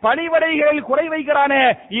 பணிவிடைகளில் குறை வைக்கிறானே,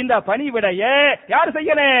 இந்த பணிவிடைய யார்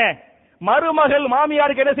செய்யணும்? மருமகள்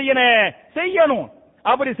மாமியாருக்கு என்ன செய்யணும்.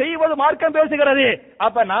 அப்படி செய்வது மார்க்கம் பேசுகிறது.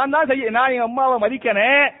 அப்ப நான் எங்க அம்மாவை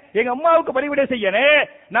மதிக்கணும், எங்க அம்மாவுக்கு பணிவிடை செய்யணும்.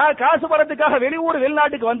 நான் காசு பணத்துக்காக வெளியூர்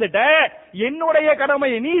வெளிநாட்டுக்கு வந்துட்டேன், என்னுடைய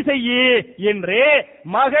கடமையை நீ செய்ய என்று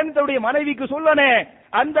மகன் தன்னுடைய மனைவிக்கு சொல்லணும்.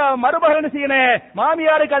 அந்த மருமகள் என்ன செய்யணும்?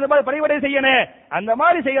 மாமியாருக்கு அந்த மாதிரி பணிவிடை செய்யணும். அந்த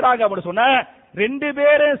மாதிரி செய்யறாங்க அப்படி சொன்ன ரெண்டு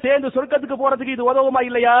பேரும் சேர்ந்து சொர்க்கத்துக்கு போறதுக்கு இது உதவுமா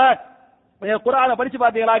இல்லையா? குர்ஆனை படிச்சு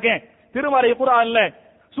பாத்தீங்களாக்க, திருமறை குர்ஆன்ல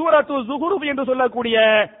சூரத்து ஜுஹ்ருஃப் என்று சொல்லக்கூடிய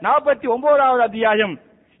 49வது அத்தியாயம்,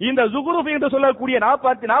 இந்த ஜுஹ்ருஃப் என்று சொல்லக்கூடிய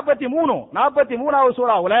 43வது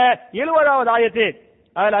சூராவுல 70வது ஆயத்து,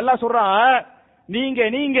 அதுல அல்லாஹ் சொல்றான்,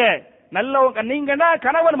 நீங்க நல்லவங்க, நீங்கன்னா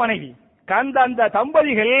கணவன் மனைவி, அந்த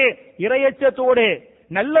தம்பதிகள் இறையச்சத்தோடு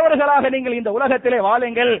நல்லவர்களாக நீங்கள் இந்த உலகத்திலே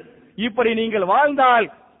வாழுங்கள். இப்படி நீங்கள் வாழ்ந்தால்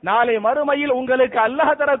நாளை மறுமையில் உங்களுக்கு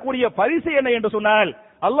அல்லாஹ் தரக்கூடிய பரிசு என்ன என்று சொன்னால்,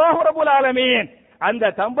 அல்லாஹ் ரப்பல் ஆலமீன்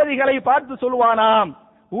அந்த தம்பதிகளை பார்த்து சொல்வானாம்,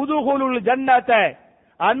 உதுகுலுல் ஜன்னத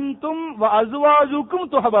அன்தும் வ அஸ்வாஜுக்கும்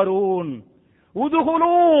துஹபரூன்.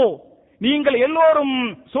 உதுகுலு, நீங்கள் எல்லோரும்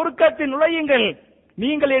சொர்க்கத்தில் நுழையுங்கள்.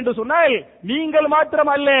 நீங்கள் என்று சொன்னால் நீங்கள்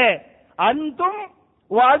மாத்திரமல்ல, அன்தும்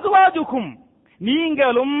வ அஸ்வாஜுக்கும்,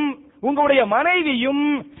 நீங்களும் உங்களுடைய மனைவியும்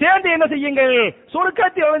சேர்ந்து என்ன செய்யுங்கள்?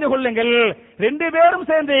 சொர்க்கத்தை அடைந்து கொள்ளுங்கள். ரெண்டு பேரும்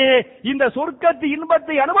சேர்ந்து இந்த சொர்க்கத்து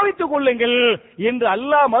இன்பத்தை அனுபவித்துக் கொள்ளுங்கள் என்று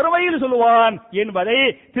அல்லாஹ் மறுமையில் சொல்லுவான் என்பதை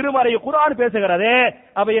திருமறை குர்ஆன் பேசுகிறது.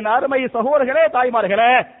 அப்ப என் அருமை சகோதரர்களே,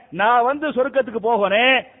 தாய்மார்களே, நான் சொர்க்கத்துக்கு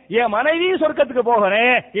போகணும், என் மனைவி சொர்க்கத்துக்கு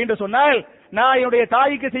போகணும் என்று சொன்னால் நான் என்னுடைய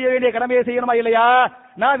தாய்க்கு செய்ய வேண்டிய கடமையை செய்யணுமா இல்லையா?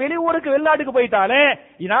 நான் வெளியூருக்கு வெளிநாட்டுக்கு போயிட்டாலே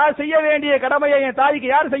நான் செய்ய வேண்டிய கடமையை என் தாய்க்கு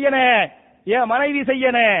யார் செய்யணும்? என் மனைவி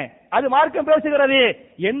செய்யணும். அது மார்க்கம் பேசுகிறது.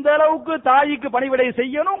 எந்த அளவுக்கு தாய்க்கு பணிவிடை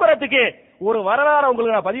செய்யணும்ங்கிறதுக்கு ஒரு வரலாறு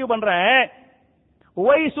உங்களுக்கு நான் பதிவு பண்றேன்.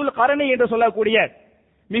 உவைசுல் கரணி என்று சொல்லக்கூடிய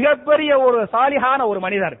மிகப்பெரிய ஒரு சாலிஹான ஒரு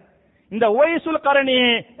மனிதர். இந்த உவைசுல் கரணி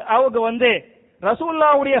அவங்க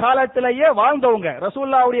ரசூலுல்லாஹ்வுடைய காலத்திலேயே வாழ்ந்தவங்க,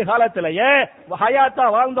 ரசூலுல்லாஹ்வுடைய காலத்திலேயே ஹயாத்தா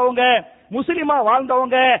வாழ்ந்தவங்க, முஸ்லிமா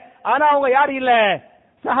வாழ்ந்தவங்க. ஆனா அவங்க யார் இல்ல?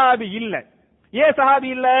 சஹாபி இல்ல. ஏன் சஹாபி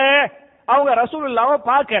இல்ல? அவங்க ரசூலுல்லாஹ்வை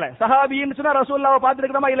பார்க்கல. சஹாபின்னு சொன்னா ரசூலுல்லாஹ்வை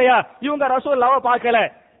பார்த்திருக்கணுமா இல்லையா? இவங்க ரசூலுல்லாஹ்வை பார்க்கல.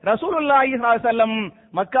 ரசூலுல்லாஹி ஸல்லல்லாஹு அலைஹி வஸல்லம்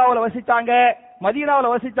மக்காவுல வசித்தாங்க,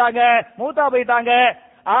 மதீனாவுல வசித்தாங்க, மௌத்தா போயிட்டாங்க.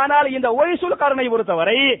 ஆனால் இந்த உவைசுல் கர்னை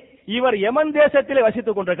பொறுத்தவரை இவர் யமன் தேசத்திலே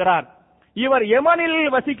வசித்துக் கொண்டிருக்கிறார். இவர் யமனில்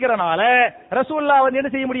வசிக்கிறனால ரசூலுல்லாஹ் என்ன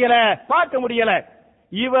செய்ய முடியல? பார்க்க முடியல.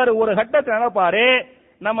 இவர் ஒரு கட்டத்தை நினைப்பாரு,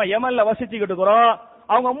 நம்ம யமன்ல வசிச்சுக்கிட்டு இருக்கிறோம்,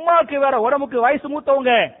 அவங்க உம்மாவுக்கு வேற உடம்புக்கு வயசு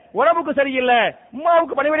மூத்தவங்க, உடம்புக்கு சரியில்லை,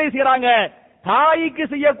 உம்மாவுக்கு பணிவிடை செய்யறாங்க. தாய்க்கு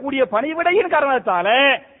செய்யக்கூடிய பணிவிடையின் காரணத்தால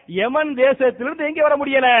யமன் தேசத்திலிருந்து எங்க வர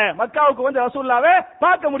முடியல? மக்காவுக்கு ரசூலுல்லாஹ்வை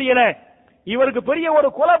பார்க்க முடியல. இவருக்கு பெரிய ஒரு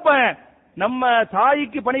குழப்பம், நம்ம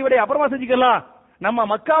தாய்க்கு பணிவிடை அப்புறமா செஞ்சுக்கலாம், நம்ம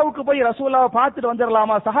மக்காவுக்கு போய் ரசூலுல்லாஹ்வை பார்த்துட்டு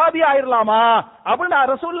வந்துடலாமா, சஹாபியா ஆயிரலாமா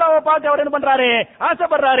அப்படின்னு ரசூலுல்லாஹ்வை பார்க்க அவர் என்ன பண்றாரு?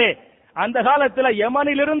 ஆசைப்படுறாரு. அந்த காலத்துல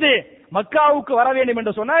யமனிலிருந்து மக்காவுக்கு வர வேண்டும்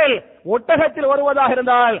என்று சொன்னால் ஒட்டகத்தில் வருவதாக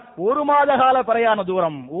இருந்தால் 1 மாத கால பிரயாண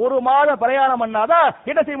தூரம், 1 மாத பிரயாணம் பண்ணாதான்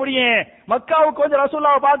என்ன செய்ய முடியும்? மக்காவுக்கு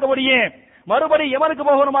ரசூலுல்லாஹ்வை பார்க்க முடியும். மறுபடி யமனுக்கு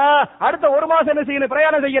போகணுமா? அடுத்த 1 மாசம் என்ன செய்யணும்?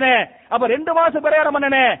 பிரயாணம் செய்யணும். அப்ப 2 மாசம் பிரயாணம்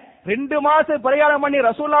பண்ணணும். 2 மாசம் பிரயாணம் பண்ணி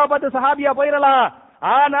ரசூலுல்லாஹ்வை பார்த்து சஹாபியா போயிடலாம்.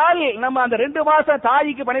 ஆனால் நம்ம அந்த 2 மாசம்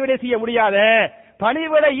தாய்க்கு பணிவிடை செய்ய முடியாது.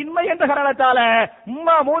 பணிவிடை இன்மை என்ற காரணத்தால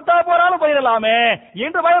உம்மா மூத்தா போறாலும் போயிடலாமே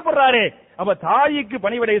என்று பயப்படுறாரு. அப்ப தாய்க்கு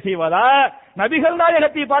பணிவிடை செய்வதா, நபிகள்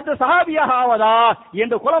நாயகத்தை பார்த்து சஹாபியாக ஆவதா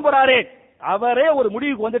என்று குழம்புறாரு. அவரே ஒரு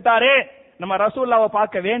முடிவுக்கு வந்துட்டாரு, நம்ம ரசூலுல்லாஹ்வை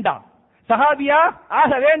பார்க்க வேண்டாம், சஹாபியா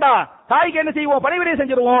ஆக வேண்டாம், தாய்க்கு என்ன செய்வோம்? பணிவிடை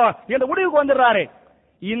செஞ்சிருவோம் என்ற முடிவுக்கு வந்துடுறாரு.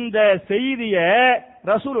 இந்த செய்திய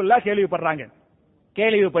ரசூலுல்லாஹ் கேள்விப்படுறாங்க.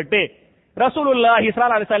 கேள்விப்பட்டு ரசூலுல்லாஹி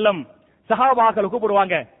ஸல்லல்லாஹு அலைஹி வஸல்லம் சஹாபாக்களை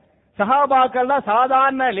கூப்பிடுவாங்க. சஹாபாக்கள்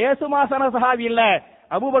சாதாரண லேசுமாசன சஹாபி இல்ல,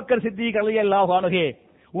 அபூபக்கர் சித்திக் ரலியல்லாஹு அன்ஹு,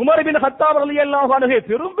 உமர் பின் கத்தாப் ரலியல்லாஹு அன்ஹு,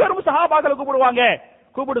 பெரும் பெரும் சஹாபாக்களை கூப்பிடுவாங்க.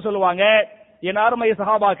 கூப்பிட்டு சொல்லுவாங்க, என் அருமை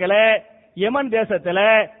சஹாபாக்களே, யமன் தேசத்துல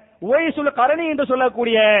உவைசுல் கரணி என்று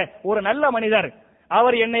சொல்லக்கூடிய ஒரு நல்ல மனிதர்,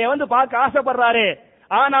 அவர் என்னை பார்க்க ஆசைப்படுறாரு.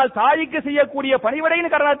 ஆனால் தாய்க்கு செய்யக்கூடிய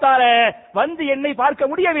பணிவிடையின் காரணத்தால என்னை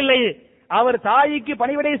பார்க்க முடியவில்லை. அவர் தாய்க்கு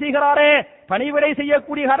பணிவிடை செய்கிறாரே, பணிவிடை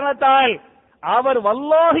செய்யக்கூடிய காரணத்தால் அவர்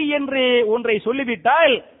வல்லாஹி என்று ஒன்றை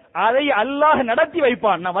சொல்லிவிட்டால் அதை அல்லாஹ் நடத்தி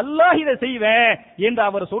வைப்பான். நான் வல்லாஹி இதை செய்வேன் என்று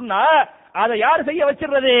அவர் சொன்னா அதை யார் செய்ய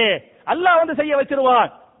வச்சிருறது? அல்லாஹ் வந்து செய்ய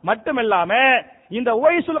வச்சிருவான். மட்டுமில்லாம இந்த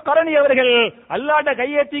உவைசுல் கரணி அவர்கள் அல்லாஹ்ட்ட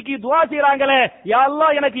கையேத்திக்கு துஆ செய்றாங்களே, யா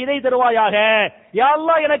அல்லாஹ் எனக்கு இதை தருவாயாக, யா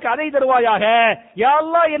அல்லாஹ் எனக்கு அதை தருவாயாக, யா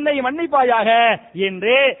அல்லாஹ் என்னை மன்னிப்பாயாக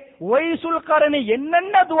என்று உவைசுல் கரணி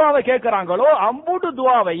என்னென்ன துஆவை கேட்கிறாங்களோ அம்புட்டு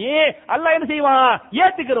துஆவையே அல்லாஹ் என்ன செய்வான்?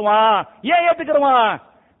 ஏத்துக்கிருவான். ஏன் ஏத்துக்கிருவான்?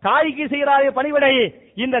 தாய்க்கு செய்யறாரு பணிவிடை,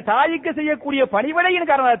 இந்த தாய்க்கு செய்யக்கூடிய பணிவிடையின்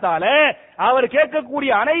காரணத்தால அவர்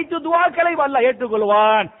கேட்கக்கூடிய அனைத்து துஆக்களை அல்லாஹ்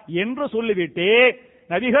ஏற்றுக்கொள்வான் என்று சொல்லிவிட்டு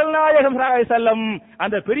நபிகள் நாயகம் ஸல்லல்லாஹு அலைஹி வஸல்லம்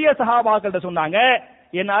அந்த பெரிய சஹாபாக்கள் சொன்னாங்க,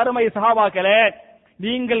 என் அருமை சஹாபாக்களே,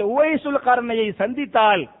 நீங்கள் உவைசுல் கர்ணியை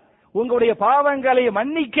சந்தித்தால் உங்களுடைய பாவங்களை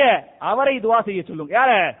மன்னிக்க அவரை துஆ செய்ய சொல்லுங்க.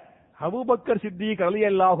 யார? அபூபக்கர் சித்திக்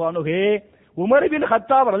ரலியல்லாஹு அன்ஹு, உமர் பின்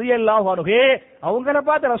கத்தாப் ரலியல்லாஹு அன்ஹு. அவங்கள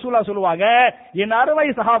பார்த்து ரசூலுல்லாஹ் சொல்லுவாங்க, என் அருமை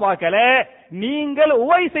சஹாபாக்களே, நீங்கள்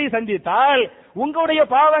உவைஸை சந்தித்தால் உங்களுடைய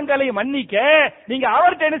பாவங்களை மன்னிக்க நீங்க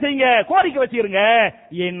அவர்கிட்ட என்ன செய்யுங்க? கோரிக்கை வச்சிருங்க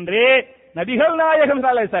என்று நபிகள் நாயகம்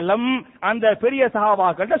ஸல்லல்லாஹு அலைஹி வஸல்லம் அந்த பெரிய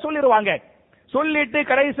சஹாபாக்கள்ட்ட சொல்லிடுவாங்க. சொல்லிட்டு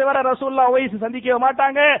கடைசி வரை ரசூலுல்லாஹ் உவைஸ் சந்திக்கவே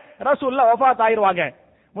மாட்டாங்க. ரசூலுல்லாஹ் வஃபாத் ஆயிருவாங்க.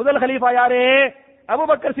 முதல் கலீஃபா யாரு?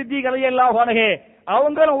 அபூபக்கர் சித்திக் ரலியல்லாஹு அன்ஹு.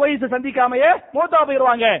 அவங்களும் உவைஸ் சந்திக்காமயே மூத்தா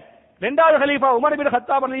போயிருவாங்க. இரண்டாவது கலீஃபா உமர் பின்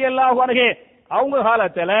கத்தாப் ரலியல்லாஹு அன்ஹு. அவங்க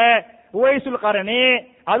காலத்துல உவைசுல் கர்னி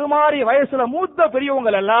அது மாதிரி வயசுல மூத்த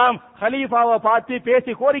பெரியவங்க எல்லாம் கலீஃபாவை பார்த்து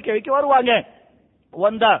பேசி கோரிக்கை வைக்க வருவாங்க.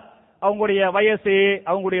 வந்தா அவங்களுடைய வயசு,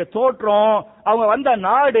 அவங்களுடைய தோற்றம், அவங்க வந்த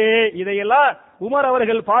நாடு, இதையெல்லாம் உமர்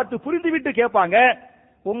அவர்கள் பார்த்து புரிந்துவிட்டு கேட்பாங்க,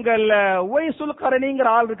 உங்கள உவைசுல் கர்னிங்கிற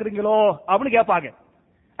ஆள் இருக்கிறீங்களோ அப்படின்னு கேட்பாங்க.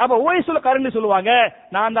 அப்ப உவைசுல் கர்னி சொல்லுவாங்க,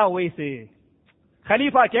 நான் தான் உவைஸ்.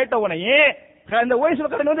 கலீஃபா கேட்ட உடனே அந்த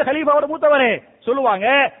உவைசுல் கர்னி வந்து கலீஃபாவோட மூத்தவரே சொல்லுவாங்க,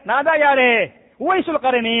 நான் தான் யாரு? உவைசுல்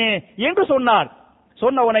கர்னி என்று சொன்னார்.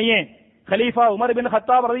 சொன்ன உடனே கலீஃபா உமர் பின்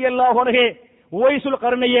கத்தாப் ரலியல்லாஹு அன்ஹு உவைசுல்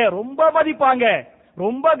கர்னியை ரொம்ப மதிப்பாங்க,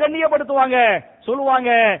 ரொம்ப கண்ணியப்படுத்துவாங்க. சொல்லுவாங்க,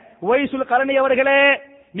 உவைசுல் கர்னி அவர்களே,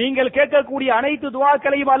 நீங்கள் கேட்கக்கூடிய அனைத்து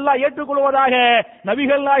துஆக்களையும் அல்லாஹ் ஏற்றுக்கொள்வதாக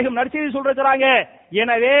நபிகள் நாயகம் நற்செய்தி சொல்றாங்க.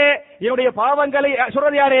 எனவே என்னுடைய பாவங்களை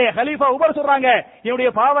சொல்றது யாரு? கலீஃபா உமர் சொல்றாங்க,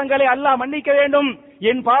 என்னுடைய பாவங்களை அல்லாஹ் மன்னிக்க வேண்டும்,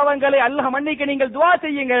 என் பாவங்களை அல்லாஹ் மன்னிக்க நீங்கள் துஆ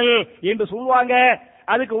செய்யுங்கள் என்று சொல்லுவாங்க.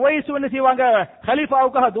 அதுக்கு உவைஸ் என்ன செய்வாங்க?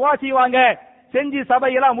 கலீஃபாவுக்காக துஆ செய்வாங்க. செஞ்சு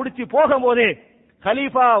சபையெல்லாம் முடிச்சு போகும்போது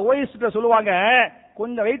கலீஃபா உவைஸ் சொல்லுவாங்க,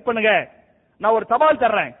 கொஞ்சம் வெயிட் பண்ணுங்க, நான் ஒரு தபால்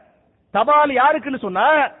தர்றேன். தபால் யாருக்குன்னு சொன்னா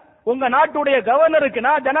உங்க நாட்டுடைய கவர்னருக்கு,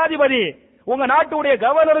 நான் ஜனாதிபதி, உங்க நாட்டுடைய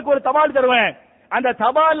கவர்னருக்கு ஒரு தபால் தருவேன். அந்த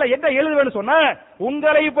தபால்ல என்ன எழுதுவேன்னு சொன்னா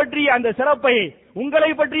உங்களை பற்றிய அந்த சிறப்பை, உங்களை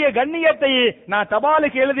பற்றிய கண்ணியத்தை நான்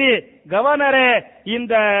தபாலுக்கு எழுதி, கவர்னரே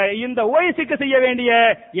இந்த இந்த ஓய்ஸுக்கு செய்ய வேண்டிய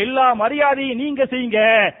எல்லா மரியாதையும் நீங்க செய்யுங்க,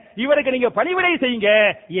 இவருக்கு நீங்க பணிவிடை செய்யுங்க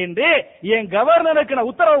என்று என் கவர்னருக்கு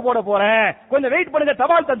நான் உத்தரவு போட போறேன், கொஞ்சம் வெயிட் பண்ணுங்க,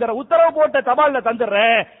 தபால் தந்துடுறேன், உத்தரவு போட்ட தபால்ல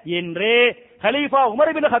தந்துடுறேன் என்று கலீஃபா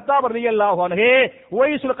உமர் பின் கத்தாப் ரலியல்லாஹு அன்ஹு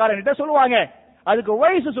உவைசுல் கர்னிட்ட சொல்லுவாங்க. அதுக்கு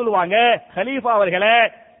உவைஸ் சொல்லுவாங்க, கலீஃபா அவர்களே,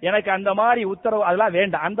 எனக்கு அந்த மாதிரி உத்தரவு அதெல்லாம்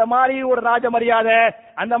வேண்டாம், அந்த மாதிரி ஒரு ராஜ மரியாதை,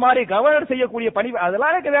 அந்த மாதிரி கவர்னர் செய்யக்கூடிய பணி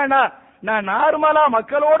அதெல்லாம் எனக்கு வேண்டாம், நான் நார்மலா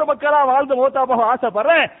மக்களோடு மக்களா வாழ்ந்து மூத்தா போக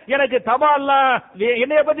ஆசைப்படுறேன், எனக்கு தபால்லாம்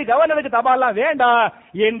என்னைய பத்தி கவர்னருக்கு தபால்லாம் வேண்டாம்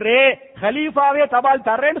என்று கலீஃபாவே தபால்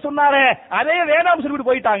தர்றேன்னு சொன்னாரே அதே வேண்டாம் சொல்லிட்டு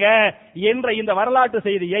போயிட்டாங்க என்ற இந்த வரலாற்று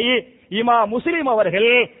செய்தியை இமாம் முஸ்லிம்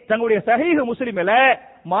அவர்கள் தங்களுடைய சஹீஹ் முஸ்லிமில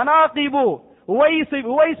மனாகிபு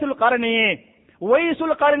உவைசுல் கர்னி,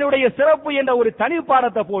 உவைசுல் கர்னியுடைய சிறப்பு என்ற ஒரு தனி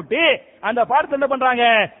பாடத்தை போட்டு அந்த பாடத்தை என்ன பண்றாங்க,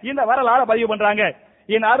 இந்த வரலாறு பதிவு பண்றாங்க.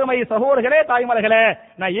 என் அருமை சகோதரர்களே, தாய்மார்களே,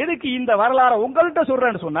 நான் எதுக்கு இந்த வரலாறு உங்கள்கிட்ட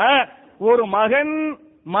சொல்றேன்னு சொன்னா, ஒரு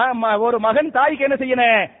மகன் தாய்க்கு என்ன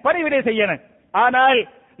செய்யணும், பணிவிடை செய்யணும். ஆனால்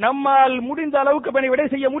நம்மால் முடிந்த அளவுக்கு பணிவிடை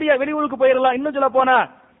செய்ய முடியாது, வெளியூருக்கு போயிடலாம். இன்னும் சொல்ல போனா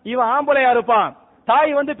இவன் ஆம்பளையா இருப்பான்,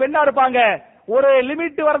 தாய் வந்து பெண்ணா இருப்பாங்க, ஒரு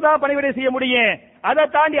லிமிட் வரதான் பணிவிடை செய்ய முடியும், அதை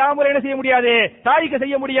தாண்டி ஆம்பளை என்ன செய்ய முடியாது, தாய்க்கு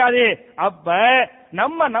செய்ய முடியாது. அப்ப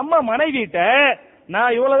நம்ம மனைவிட்ட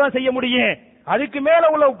நான் இவ்வளவுதான் செய்ய முடியும், அதுக்கு மேல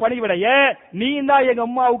உள்ள பணிவிடைய நீ தான் எங்க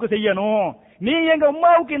அம்மாவுக்கு செய்யணும், நீ எங்க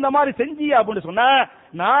அம்மாவுக்கு இந்த மாதிரி செஞ்சியா அப்படின்னு சொன்னா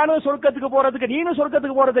நானும் சொர்க்கத்துக்கு போறதுக்கு நீனும்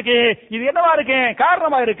சொர்க்கத்துக்கு போறதுக்கு இது என்னவா இருக்கேன்,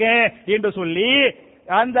 காரணமா இருக்கேன் என்று சொல்லி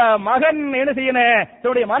அந்த மகன் என்ன செய்யணும்,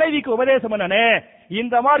 தன்னுடைய மனைவிக்கு உபதேசம் பண்ணனே.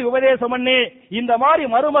 இந்த மாதிரி உபதேசம் பண்ணி இந்த மாதிரி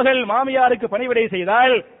மருமகள் மாமியாருக்கு பணிவிடை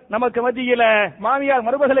செய்தால் நமக்கு மத்தியில, மாமியார்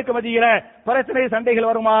மருமகளுக்கு மத்தியில பிரச்சனை சண்டைகள்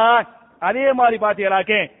வருமா? அதே மாதிரி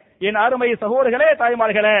பாத்தீங்களாக்கே என் அருமை சகோதரர்களே,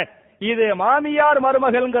 தாய்மார்களே, இது மாமியார்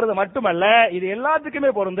மருமகள்ங்கிறது மட்டுமல்ல, இது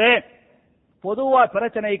எல்லாத்துக்குமே பொருந்து. பொதுவா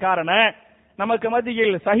பிரச்சனை காரணம் நமக்கு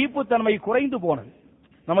மத்தியில் சகிப்புத்தன்மை குறைந்து போனது.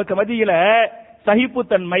 நமக்கு மத்தியில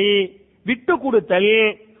சகிப்புத்தன்மை, விட்டு கொடுத்தல்,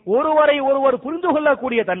 ஒருவரை ஒருவர் புரிந்து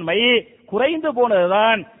கொள்ளக்கூடிய தன்மை குறைந்து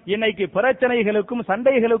போனதுதான் இன்னைக்கு பிரச்சனைகளுக்கும்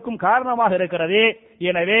சண்டைகளுக்கும் காரணமாக இருக்கிறது.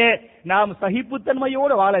 எனவே நாம்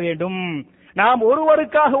சகிப்புத்தன்மையோடு வாழ வேண்டும். நாம்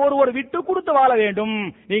ஒருவருக்காக ஒருவர் விட்டு கொடுத்து வாழ வேண்டும்.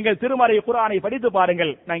 நீங்கள் திருமறை குர்ஆனை படித்து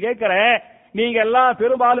பாருங்கள். நான் கேட்கிறேன், நீங்க எல்லாம்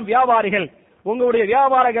பெரும்பாலும் வியாபாரிகள், உங்களுடைய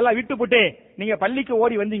வியாபாரங்கள் எல்லாம் விட்டுப்புட்டு நீங்க பள்ளிக்கு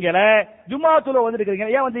ஓடி வந்தீங்களே, ஜும்மா தொழுக வந்திருக்கீங்க.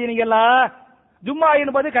 ஏன் வந்தீங்களா? ஜும்மா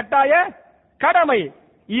என்பது கட்டாய கடமை.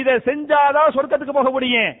 இதை செஞ்சாதான் சொர்க்கத்துக்கு போக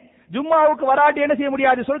முடியும். ஜும்மாவுக்கு வராட்டி என்ன செய்ய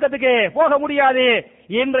முடியாது? சொர்க்கத்துக்கு போக முடியாது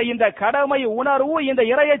என்ற இந்த கடமை உணர்வு, இந்த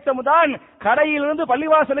இறையச்சம் தான் கடையிலிருந்து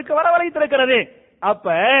பள்ளிவாசலுக்கு வரவழைத்திருக்கிறது.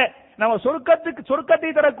 அப்ப நம்ம சொர்க்கத்தை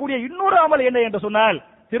தரக்கூடிய இன்னொரு அமல் என்ன என்று சொன்னால்,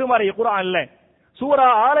 திருமறை குர்ஆன்ல சூரா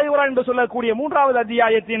ஆல இம்ரான் என்று சொல்லக்கூடிய 3வது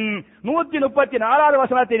அத்தியாயத்தின் 134வது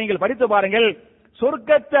வசனத்தை நீங்கள் படித்து பாருங்கள்.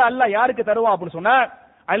 சொர்க்கத்தை அல்லாஹ் யாருக்கு தருவான் அப்படின்னு சொன்னா,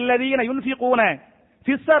 அல்லதீன யுன்ஃபிகூன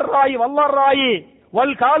ஃபிஸ்ஸர்ராயி வல்லர்ராயி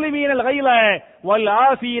வல் காலிமீனல் கைல வல்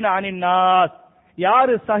ஆஃபீன அனின் நாஸ்.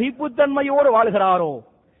 யாரு சகிப்புத்தன்மையோடு வாழ்கிறாரோ,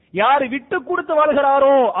 யாரு விட்டு கொடுத்து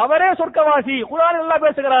வாழ்கிறாரோ அவரே சொர்க்கவாசி. குர்ஆன் எல்லாம்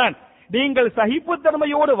பேசுகிறான். நீங்கள்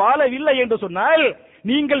சகிப்புத்தன்மையோடு வாழவில்லை என்று சொன்னால்,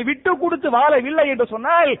 நீங்கள் விட்டு கொடுத்து வாழவில்லை என்று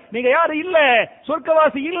சொன்னால் நீங்க யாரு? இல்ல,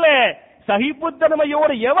 சொர்க்கவாசி இல்ல.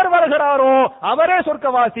 சகிப்புத்தன்மையோடு எவர் வருகிறாரோ அவரே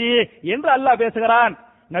சொர்க்கவாசி என்று அல்லாஹ் பேசுகிறான்.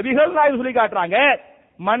 நபிகள் நாயகம் சொல்லி காட்டுறாங்க,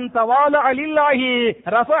 மன் தவாலஅ லில்லாஹி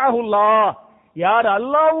ரஃபஅஹுல்லாஹ். யார்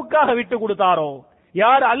அல்லாஹ்வுக்காக விட்டு கொடுத்தாரோ,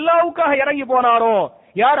 யார் அல்லாஹ்வுக்காக இறங்கி போனாரோ,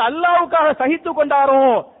 யார் அல்லாஹ்வுக்காக சகித்துக் கொண்டாரோ,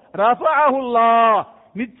 ரஃபஅஹுல்லாஹ்,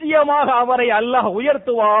 நிச்சயமாக அவரை அல்லாஹ்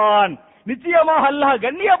உயர்த்துவான், நிச்சயமாக அல்லாஹ்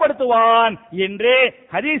கண்ணியப்படுத்துவான் என்று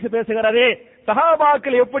ஹதீஸ் பேசுகிறது.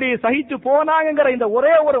 சஹாபாக்கள் எப்படி சகித்து போனாங்கிற இந்த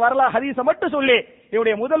ஒரே ஒரு வரலாறு ஹதீஸை மட்டும் சொல்லி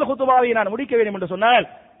என்னுடைய முதல் குத்துபாவை நான் முடிக்க வேண்டும் என்று சொன்னால்,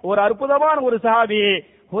 ஒரு அற்புதமான ஒரு சஹாபி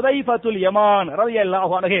ஹுதைஃபத்துல் யமான்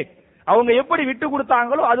ரலியல்லாஹு அன்ஹு, அவங்க எப்படி விட்டு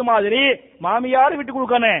கொடுத்தாங்களோ அது மாதிரி மாமியார் விட்டு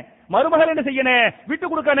கொடுக்கணும், மருமகள் என்ன செய்யணும்? விட்டு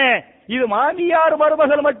கொடுக்கணும். இது மாமியார்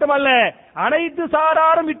மருமகள் மட்டுமல்ல, அனைத்து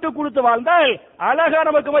சாராரும் விட்டு கொடுத்து வாழ்ந்தால் அழகா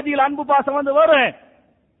நமக்கு மத்தியில் அன்பு பாசம் வந்து வரும்.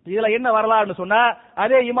 இதுல என்ன வரலாறுன்னு சொன்னா,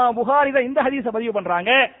 அதே இமாம் புகாரி தான் இந்த ஹதீஸை பதிவு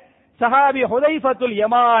பண்றாங்க. சஹாபி ஹுதைஃபத்துல்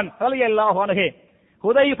யமான் ரலியல்லாஹு அன்ஹு,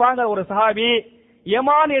 ஹுதைஃபாங்கிற ஒரு சஹாபி,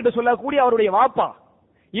 யமான் என்று சொல்லக்கூடிய அவருடைய வாப்பா,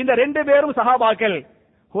 இந்த ரெண்டு பேரும் சஹாபாக்கள்.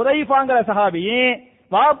 ஹுதைஃபாங்கிற சஹாபி,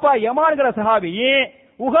 வாப்பா யமான்கிற சஹாபி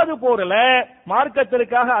உஹது போர்ல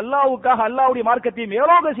மார்க்கத்திற்காக அல்லாஹ்வுக்காக அல்லாஹ்வுடைய மார்க்கத்தை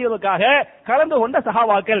மேலோக செய்வதற்காக கலந்து கொண்ட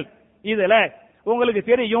சஹாபாக்கள். இதுல உங்களுக்கு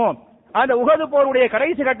தெரியும், அந்த உஹது போருடைய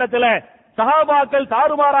கடைசி கட்டத்தில் சஹாபாக்கள்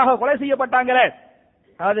தாறுமாறாக கொலை செய்யப்பட்டாங்களே,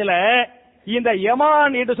 அதுல இந்த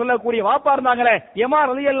யமான் என்று சொல்லக்கூடிய வாப்பா இருந்தாங்களே, யமான்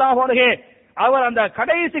ரலியல்லாஹு அன்ஹு, அவர் அந்த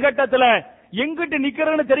கடைசி கட்டத்தில் எங்கிட்டு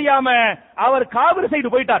நிக்கிறன்னு தெரியாம அவர் காபிர் சைடு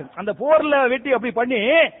போயிட்டார். அந்த போர்ல வெட்டி அப்படி பண்ணி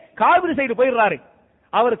காபிர் சைடு போயிடுறாரு.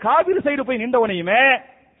 அவர் காபிர் சைடு போய் நின்றவனையுமே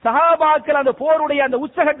சஹாபாக்கள் அந்த போருடைய அந்த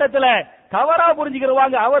உச்சகட்டத்தில் தவறா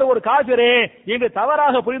புரிஞ்சுக்கிறவாங்க, அவர் ஒரு காபிரு என்று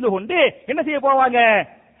தவறாக புரிந்து கொண்டு என்ன செய்ய போவாங்க?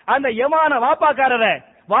 அந்த யமான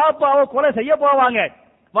வாப்பாவை கொலை செய்ய போவாங்க.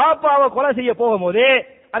 வாப்பாவை கொலை செய்ய போகும்போது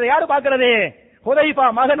அதை யாரு பார்க்கிறது? ஹுதைஃபா,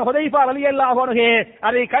 மகன் ஹுதைஃபா ரலியல்லாஹு அன்ஹு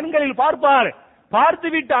அதை கண்களில் பார்ப்பார்.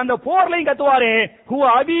 பார்த்துவிட்டு அந்த போர்லையும் கத்துவாரு, ஹு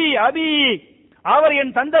அபி அபி, அவர்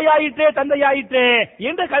என் தந்தையாயிற்றே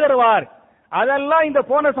என்று கதறுவார். அதெல்லாம் இந்த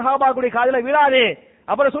போன சஹாபாக்குடைய காதுல விழாது.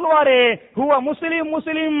 அப்புறம் சொல்லுவாரு, ஹுவ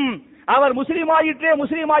முஸ்லிம், அவர் முஸ்லிம்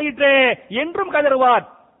ஆயிற்றே என்றும் கதறுவார்.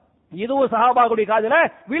 இதுவும் சஹாபாக்குடைய காதுல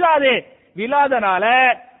விழாது. விழாதனால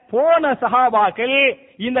போன சஹாபாக்கள்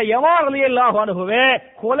இந்த யமான் ரலியல்லாஹு அன்ஹுவை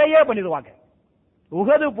கொலையே பண்ணிடுவாங்க.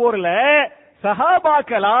 உஹது போர்ல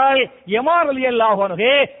சஹாபாக்களால் யமான் ரலியல்லாஹு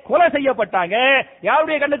அன்ஹு கொலை செய்யப்பட்டாங்க.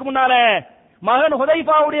 யாருடைய கண்ணுக்கு முன்னால? மகன்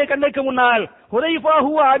ஹுதைஃபாவுடைய கண்ணுக்கு முன்னால். ஹுதைஃபா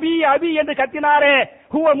ஹுவ அபி என்று கத்தினாரே,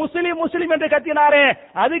 ஹுவ முஸ்லிம் என்று கத்தினாரே,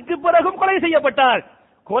 அதுக்கு பிறகும் கொலை செய்யப்பட்டார்.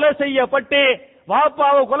 கொலை செய்யப்பட்டு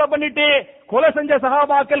வாப்பாவை கொலை பண்ணிட்டு கொலை செஞ்ச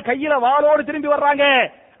சஹாபாக்கள் கையில வாளோடு திரும்பி வர்றாங்க.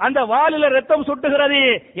 அந்த வாளில ரத்தம் சொட்டுகிறது.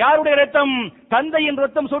 யாருடைய ரத்தம்? தந்தையின்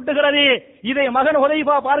ரத்தம் சொட்டுகிறது. இதை மகன்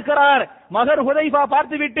ஹுதைஃபா பார்க்கிறார். மகன் ஹுதைஃபா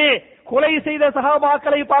பார்த்துவிட்டு கொலை செய்த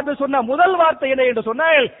சஹாபாக்களை பார்த்து சொன்ன முதல் வார்த்தை என்ன என்று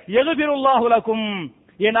சொன்னால், யக்ஃபிருல்லாஹு லக்கும்,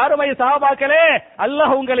 என் அருமை சஹாபாக்களே,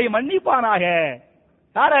 அல்லாஹ் உங்களை மன்னிப்பானாக.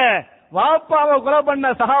 யார? வாப்பாவை கொலை பண்ண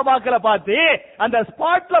சஹாபாக்களை பார்த்து அந்த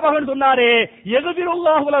ஸ்பாட்ல மகன் சொன்னாரு,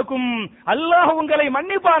 யக்ஃபிருல்லாஹு லக்கும், அல்லாஹ் உங்களை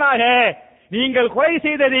மன்னிப்பானாக. நீங்கள் கொலை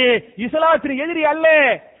செய்தது இஸ்லாத்தின் எதிரி அல்ல,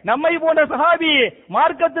 நம்மை போன்ற சஹாபி,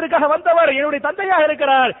 மார்க்கத்திற்காக வந்தவர், என்னுடைய தந்தையாக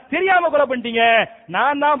இருக்கிறார், தெரியாம கொலை பண்ணிட்டீங்க.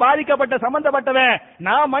 நான் தான் பாதிக்கப்பட்ட சம்பந்தப்பட்டவன்,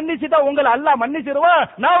 நான் மன்னிச்சுட்டா உங்களை அல்லாஹ் மன்னிச்சிருவா,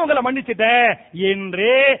 நான் உங்களை மன்னிச்சிட்டேன்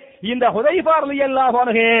என்று இந்த ஹுதைஃபா ரலியல்லாஹு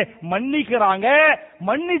அன்ஹு மன்னிக்கிறாங்க.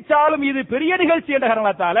 மன்னிச்சாலும் இது பெரிய நிகழ்ச்சி என்ற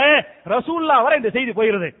காரணத்தால ரசூலுல்லாஹ் வரை இந்த செய்தி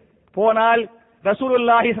போயிருது. போனால்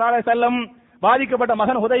ரசூலுல்லாஹி ஸல்லல்லாஹு அலைஹி வஸல்லம் பாதிக்கப்பட்ட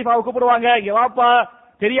மகன் ஹுதைஃபாவை கூப்பிடுவாங்க, இங்க வாப்பா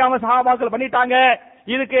தெரியாம சஹாபாக்கள் பண்ணிட்டாங்க,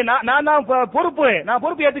 இதுக்கு நான் தான் பொறுப்பு, நான்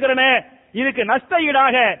பொறுப்பு ஏத்துக்கிறேன்னு, இதுக்கு நஷ்ட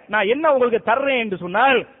ஈடாக நான் என்ன உங்களுக்கு தர்றேன் என்று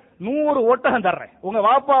சொன்னால் 100 ஒட்டகம் தர்றேன். உங்க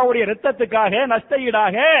வாப்பாவுடைய ரத்தத்துக்காக நஷ்ட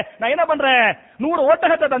ஈடாக நான் என்ன பண்றேன், 100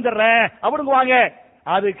 ஒட்டகத்தை தந்துடுறேன் அப்படிங்குவாங்க.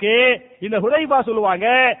 அதுக்கு இந்த ஹுதைஃபா சொல்லுவாங்க,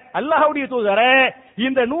 அல்லாஹ்வுடைய தூதரே,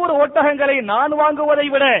 இந்த 100 ஒட்டகங்களை நான் வாங்குவதை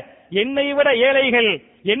விட என்னை விட ஏழைகள்,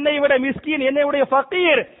 என்னை விட மிஸ்கீன், என்னை விட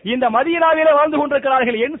ஃபகீர் இந்த மதீனாவிலே வாழ்ந்து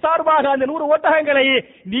கொண்டிருக்கிறார்கள், என் சார்பாக அந்த 100 ஒட்டகங்களை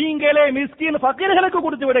நீங்களே மிஸ்கீன் ஃபகீர்களுக்கு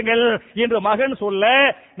கொடுத்து விடுங்கள் என்று மகன் சொல்ல,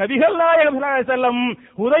 நபிகள் நாயகம் ஸல்லல்லாஹு அலைஹி வஸல்லம்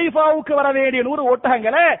ஹுதைஃபாவுக்கு வர வேண்டிய 100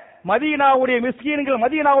 ஒட்டகங்களை மதீனாவுடைய மிஸ்கீன்கள்,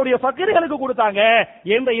 மதீனாவுடைய ஃபகீர்களுக்கு கொடுத்தாங்க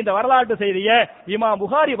என்ற இந்த வரலாற்று செய்தியை இமாம்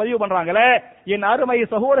புகாரி பதிவு பண்றாங்களே. என் அருமை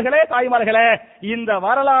சகோதரர்களே, தாய்மார்களே, இந்த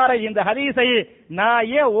வரலாறை, இந்த ஹதீஸை நான்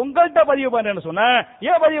ஏன் உங்கள்கிட்ட பதிவு பண்றேன்னு சொன்ன,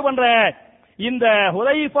 ஏன் பதிவு பண்றேன், இந்த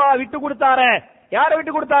ஹுதைஃபா விட்டு கொடுத்தாரு, யாரை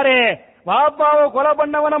விட்டு கொடுத்தாரு, வாப்பாவை கொலை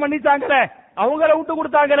பண்ணவன மன்னிச்சாங்களே, அவங்கள விட்டு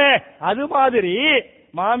கொடுத்தாங்களே, அது மாதிரி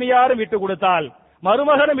மாமியாரும் விட்டு கொடுத்தால்,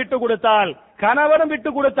 மருமகனும் விட்டு கொடுத்தால், கணவனும் விட்டு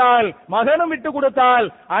கொடுத்தால், மகனும் விட்டு கொடுத்தால்,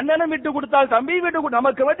 அண்ணனும் விட்டு கொடுத்தால், தம்பி விட்டு,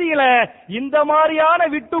 நமக்கு மத்தியில இந்த மாதிரியான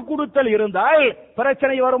விட்டு கொடுத்தல் இருந்தால்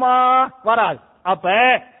பிரச்சனை வருமா? வராது. அப்ப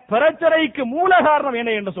பிரச்சனைக்கு மூல காரணம்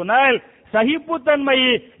என்ன என்று சொன்னால் சகிப்புத்தன்மை.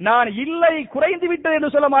 நான் இல்லை குறைந்து விட்டது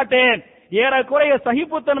என்று சொல்ல மாட்டேன், ஏறக்குறைய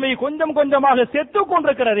சகிப்புத்தன்மை கொஞ்சம் கொஞ்சமாக செத்து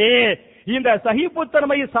கொண்டிருக்கிறது. இந்த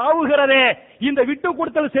சகிப்புத்தன்மை சாவுகிறது, இந்த விட்டு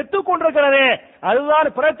கொடுத்தல் செத்து கொண்டிருக்கிறது, அதுதான்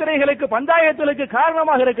பிரச்சனைகளுக்கு, பஞ்சாயத்துகளுக்கு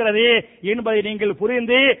காரணமாக இருக்கிறது என்பதை நீங்கள்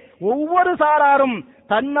புரிந்து ஒவ்வொரு சாராரும்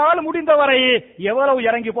தன்னால் முடிந்தவரை எவ்வளவு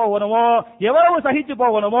இறங்கி போகணுமோ, எவ்வளவு சகிச்சு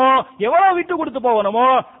போகணுமோ, எவ்வளவு விட்டு கொடுத்து போகணுமோ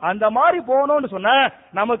அந்த மாதிரி போகணும்னு சொன்ன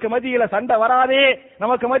நமக்கு மத்தியில சண்டை வராது,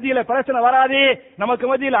 நமக்கு மத்தியில பிரச்சனை வராது, நமக்கு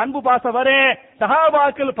மத்தியில அன்பு பாசம் வரும்.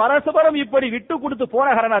 சஹாபாக்கள் பரஸ்பரம் இப்படி விட்டு கொடுத்து போன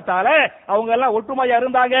காரணத்தால அவங்க எல்லாம் ஒற்றுமையா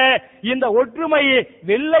இருந்தாங்க. இந்த ஒற்றுமை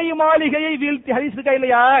வெள்ளை மாளிகையை வீழ்த்தி, ஹதீஸ் இருக்கா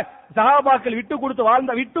இல்லையா, சஹாபாக்கள் விட்டு கொடுத்து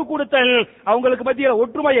வாழ்ந்த, விட்டு கொடுத்தல் அவங்களுக்கு மத்தியில்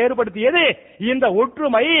ஒற்றுமையை ஏற்படுத்தியது. இந்த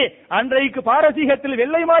ஒற்றுமை அன்றைக்கு பாரசீகத்தில்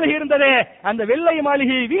வெள்ளை மாளிகை இருந்தது, அந்த வெள்ளை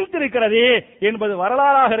மாளிகையை வீழ்த்திருக்கிறது என்பது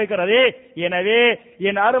வரலாறாக இருக்கிறது. எனவே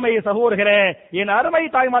என் அருமை சகோதரர்களே, என் அருமை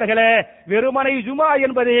தாய்மார்களே, வெறுமனை ஜுமா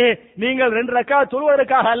என்பது நீங்கள் 2 ரக்காத்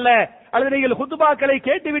சொல்வதற்காக அல்ல, அல்லது நீங்கள் குத்துபாக்களை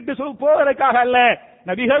கேட்டுவிட்டு போவதற்காக அல்ல.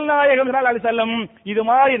 நபிகள் நாயகம் ஸல்லல்லாஹு அலைஹி வஸல்லம் இது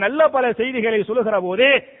மாதிரி நல்ல பல செய்திகளை சொல்லுகிற போது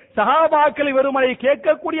சஹாபாக்கள் வெறுமனை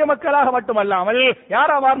கேட்கக்கூடிய மக்களாக மட்டுமல்லாமல்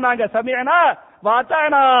யாரா மாறினாங்க, சமிஅனா வ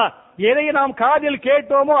அதானா, எதை நாம் காதில்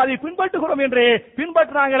கேட்டோமோ அதை பின்பற்றுகிறோம் என்று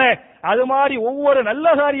பின்பற்றினாங்களே, அது மாதிரி ஒவ்வொரு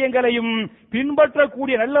நல்ல காரியங்களையும்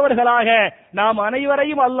பின்பற்றக்கூடிய நல்லவர்களாக நாம்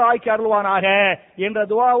அனைவரையும் அல்லாஹ் ஆக்கி அருள்வானாக என்ற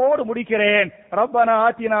துஆவோடு முடிக்கிறேன். ரப்பனா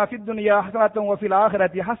ஆத்தினா ஃபித் துன்யா ஹஸனத்தன் வ ஃபில்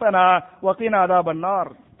ஆখিরাতি ஹஸனா வ கினா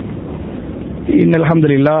அஸாபன்னார். இன்னல்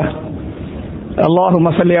ஹம்துலில்லாஹ் اللهم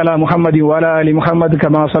صل على محمد وعلى ال محمد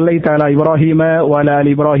كما صليت على ابراهيم وعلى ال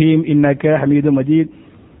ابراهيم انك حميد مجيد.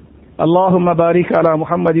 اللهم بارك على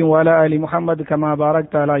محمد وعلى ال محمد كما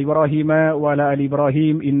باركت على ابراهيم وعلى ال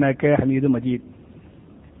ابراهيم انك حميد مجيد.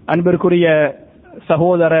 அன்பிற்குரிய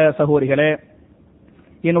சகோதர சகோதரிகளே,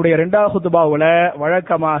 என்னுடைய 2வது குத்பாவுல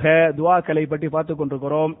வழக்கமாக துஆக்களை பற்றி பார்த்துக்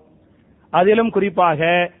கொண்டிருக்கிறோம். அதிலும் குறிப்பாக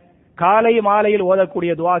காலை மாலையில்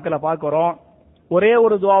ஓதக்கூடிய துஆக்களை பார்க்கிறோம். ஒரே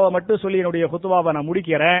ஒரு துஆவை மட்டும் சொல்லி என்னுடைய குத்பாவை நான்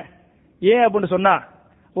முடிக்கிறேன். ஏன் அப்படின்னு சொன்னா,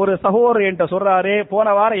 ஒரு சகோதரர் என்கிட்ட சொல்றாரு, போன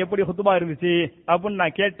வாரம் எப்படி குத்பா இருந்துச்சு அப்படின்னு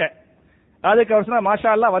நான் கேட்டேன். அதுக்கு அவர் சொன்னா, மாஷா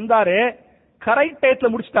அல்லாஹ் வந்தாரு, கரெக்ட்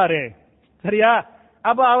டயத்துல முடிச்சிட்டாரு. சரியா?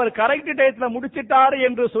 அப்ப அவர் கரெக்ட் டயத்துல முடிச்சிட்டாரு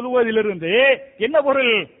என்று சொல்லுவதிலிருந்து என்ன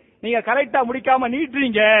பொருள், நீங்க கரெக்டா முடிக்காம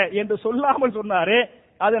நீட்டுறீங்க என்று சொல்லாமல் சொன்னாரு.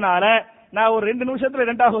 அதனால நான் ஒரு 2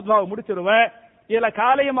 நிமிஷத்துல 2வது குத்பாவை முடிச்சிருவேன். இதுல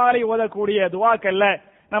காலை மாலை ஓதக்கூடிய துஆக்கள்ல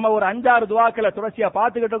நம்ம ஒரு 5-6 துஆக்களை தொடர்ச்சியா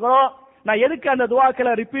பார்த்துக்கிட்டு இருக்கோம். நான் எதுக்கு அந்த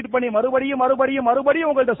துஆக்களை ரிப்பீட் பண்ணி மறுபடியும் மறுபடியும் மறுபடியும்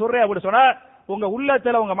உங்கள்ட்ட சொல்றேன் அப்படி சொன்னா, உங்க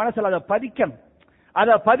உள்ளத்துல, உங்க மனசுல அதை பதிக்கணும்,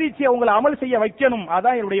 அதை பதிச்சு உங்களை அமல் செய்ய வைக்கணும்.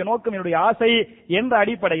 அதான் என்னுடைய நோக்கம், என்னுடைய ஆசை என்ற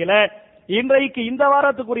அடிப்படையில இன்றைக்கு இந்த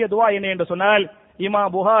வாரத்துக்குரிய துஆ என்ன என்று சொன்னால்,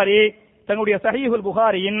 இமாம் புகாரி தன்னுடைய சஹீஹுல்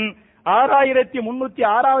புகாரியின்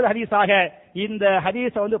 6306வது ஹதீஸாக இந்த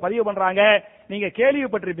ஹதீஸை பதிவு பண்றாங்க. நீங்க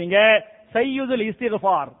கேள்விப்பட்டிருப்பீங்க, சய்யிதுல்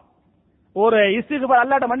இஸ்திக்ஃபார், ஒரு இஸ்திக்ஃபார்,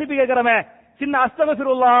 அல்லாஹ்ட்ட மன்னிப்பு கேட்கிறவன், சின்ன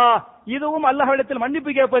அஸ்தக்ஃபிருல்லாஹ், இதுவும் அல்லாஹ்விடத்தில்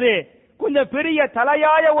மன்னிப்பு கேட்பது கொஞ்சம் பெரிய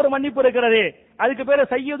தலையாய ஒரு மன்னிப்பு இருக்கிறது. அதுக்கு பேரு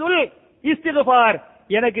சய்யிதுல் இஸ்திக்ஃபார்.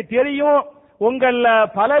 எனக்கு தெரியும் உங்கள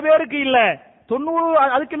பல பேருக்கு இல்ல,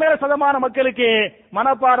 90 அதுக்கு மேல சதமான மக்களுக்கு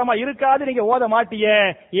மனப்பாடமா இருக்காது, நீங்க ஓத மாட்டீங்க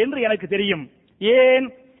என்று எனக்கு தெரியும். ஏன்,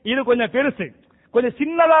 இது கொஞ்சம் பெருசு, கொஞ்சம்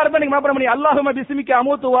சின்னதா இருந்தா நீங்க மனப்பாடம் பண்ணி அல்லாஹும்ம பிஸ்மிக்க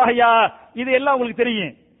அமூத்து வாஹியா, இது எல்லாம் உங்களுக்கு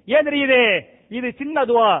தெரியும். ஏன் தெரியுது, இது சின்ன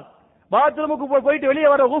துஆ. பாத்ரூமுக்கு போயிட்டு வெளியே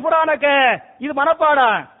வர குஃப்ரானக, இது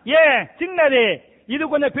மனப்பாடம். ஏன் சின்னது, இது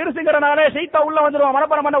கொஞ்சம் பெருசுங்கிறனால ஷைத்தா உள்ள வந்துருவான்,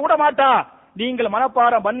 மனப்பாடம் பண்ண விட மாட்டா. நீங்கள்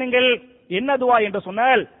மனப்பாடம் பண்ணுங்கள். என்ன துவா என்று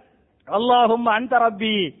சொன்னால், அல்லாஹும்ம அன்த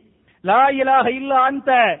ரப்பி லா இலாஹ இல்லா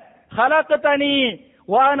அன்த خلقتني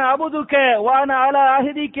وانا عبدك وانا على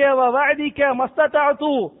عهدك ووعدك ما استطعت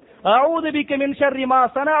اعوذ بك من شر ما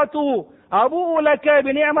صنعت ابوء لك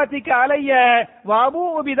بنعمتك علي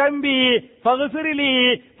وابوء بذنبي فاغفر لي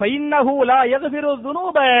فانه لا يغفر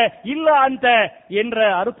الذنوب الا انت என்ற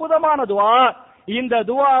அற்புதமான துஆ. இந்த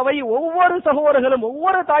துஆவை ஒவ்வொரு சகோதரர்களும்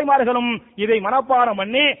ஒவ்வொரு தாய்மார்களும் இதை மனப்பாடம்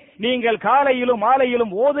பண்ணி நீங்கள் காலையிலும்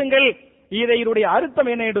மாலையிலும் ஓதுங்கள். இதனுடைய அர்த்தம்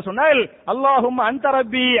என்ன என்று சொன்னால், அல்லாஹும்ம அன்த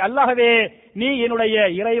ரப்பி, அல்லாஹ்வே நீ என்னுடைய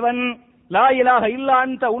இறைவன், லா இலாஹ இல்லா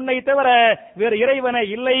அன்த உன்னை தவிர வேறு இறைவனே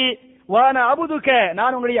இல்லை, வான அபுதுக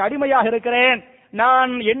நான் உன்னுடைய அடிமையாக இருக்கிறேன்,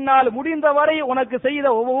 நான் என்னால் முடிந்தவரை உனக்கு செய்த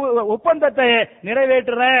ஒப்பந்தத்தை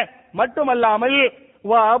நிறைவேற்றுறேன், மட்டுமல்லாமல்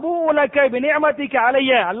வ அபூலக பினிஅமதிக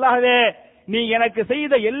அலைய, அல்லாஹ்வே நீ எனக்கு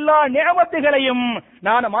செய்த எல்லா நியமத்துகளையும்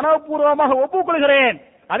நான் மனப்பூர்வமாக ஒப்புக்கொள்கிறேன்.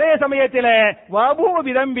 அதே சமயத்தில் வபூ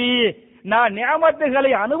பிதம்பி நான் நியமத்துகளை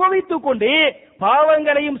அனுபவித்துக் கொண்டு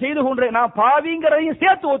பாவங்களையும் செய்து கொண்டு நான் பாவிங்களையும்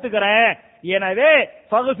சேர்த்து ஒத்துக்கிறேன். எனவே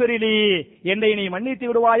ஃபக்ஃபிரிலி என்னை நீ மன்னித்து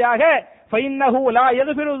விடுவாயாக. ஃபைன்னஹு லா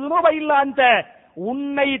யக்ஃபிரு ذுனூப இல்லா அன்த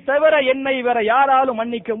உன்னை தவிர என்னை வேற யாராலும்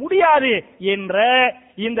மன்னிக்க முடியாது என்ற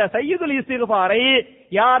இந்த சய்யிதுல் இஸ்திக்ஃபாரை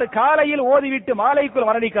யார் காலையில் ஓதிவிட்டு மாலைக்குள்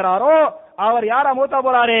மரணிக்கிறாரோ அவர் யாரா மூத்தா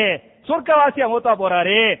போறாரு? சொர்க்கவாசியா மூத்தா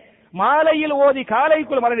போறாரு. மாலையில் ஓதி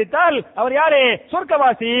காலைக்குள் மரணித்தால் அவர் யாரு?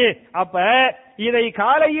 சொர்க்கவாசி. அப்ப இதை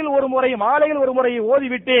காலையில் ஒரு முறை மாலையில் ஒரு முறை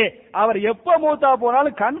ஓதிவிட்டு அவர் எப்ப மூத்தா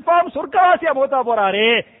போனாலும் கன்ஃபார்ம் சொர்க்கவாசியா மூத்தா போறாரு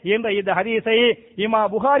என்ற இந்த ஹதீஸை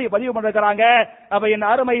இமாம் புகாரி பதிவு பண்ணிருக்கிறாங்க. அப்ப என்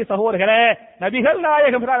அருமை சகோதரர்களே, நபிகள்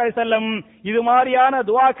நாயகம் ஸல்லல்லாஹு அலைஹி வஸல்லம் இது மாதிரியான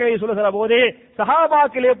துஆக்களை சொல்லுகிற போது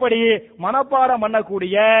சஹாபாக்கள் எப்படி மனப்பாடம்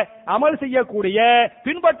பண்ணக்கூடிய, அமல் செய்யக்கூடிய,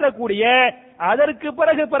 பின்பற்றக்கூடிய, அதற்கு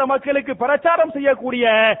பிறகு பிற மக்களுக்கு பிரச்சாரம் செய்யக்கூடிய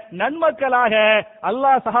நன்மக்களாக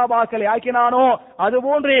அல்லாஹ் சஹாபாக்களை ஆக்கினானோ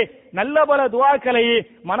அதுபோன்று நல்ல பல துஆக்களை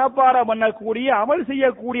மனப்பாடம் பண்ணக்கூடிய, அமல்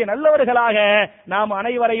செய்யக்கூடிய நல்லவர்களாக நாம்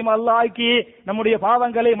அனைவரையும் அல்லாஹ் ஆக்கி நம்முடைய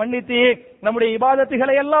பாவங்களை மன்னித்து நம்முடைய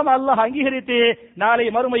இபாதத்துகளை எல்லாம் அல்லாஹ் அங்கீகரித்து நாளை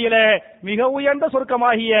மறுமையில மிக உயர்ந்த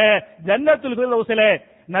சொர்க்கமாகிய ஜன்னத்துல் ஃபிர்தௌஸிலே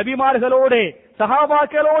நபிமார்களோடு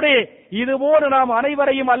சஹாபாக்களோடு இதுபோன்று நாம்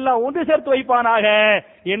அனைவரையும் அல்லாஹ் ஒன்று சேர்த்து வைப்பானாக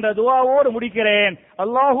என்ற துஆவோடு முடிக்கிறேன்.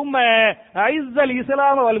 அல்லாஹும்ம அஇஸ்ஸல்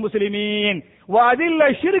இஸ்லாம வல் முஸ்லிமீன் وأذل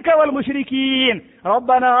الشرك والمشركين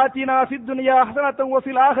ربنا آتنا في الدنيا حسنة وفي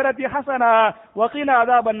الآخرة حسنة وقنا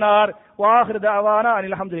عذاب النار وآخر دعوانا أن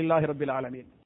الحمد لله رب العالمين.